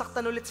 baka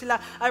masaktan ulit sila.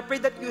 I pray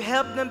that you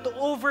help them to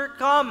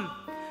overcome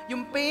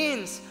yung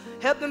pains,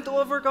 help them to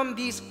overcome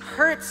these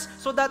hurts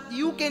so that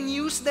you can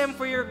use them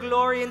for your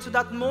glory and so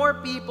that more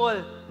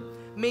people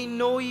may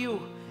know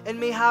you and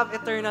may have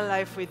eternal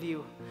life with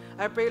you.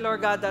 I pray,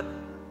 Lord God, that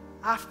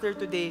after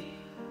today,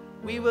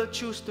 we will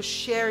choose to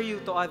share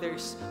you to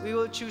others. We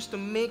will choose to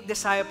make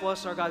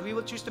disciples, Lord God. We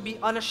will choose to be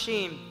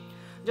unashamed.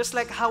 Just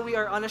like how we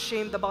are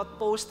unashamed about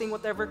posting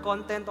whatever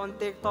content on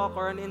TikTok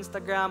or on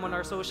Instagram, on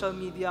our social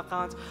media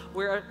accounts.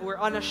 We're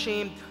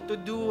unashamed to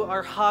do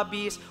our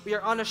hobbies. We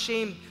are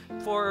unashamed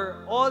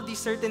for all these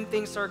certain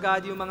things, Lord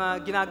God, yung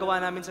mga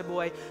ginagawa namin sa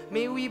buhay.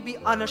 May we be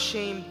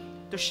unashamed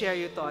to share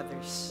you to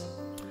others.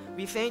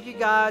 We thank you,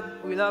 God.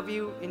 We love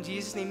you. In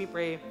Jesus' name we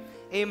pray.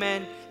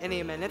 Amen and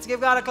amen. Let's give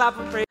God a clap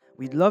of praise.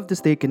 We'd love to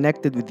stay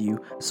connected with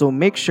you, so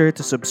make sure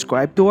to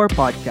subscribe to our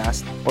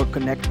podcast or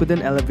connect with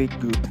an Elevate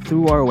group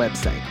through our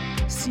website.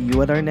 See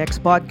you at our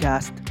next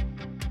podcast.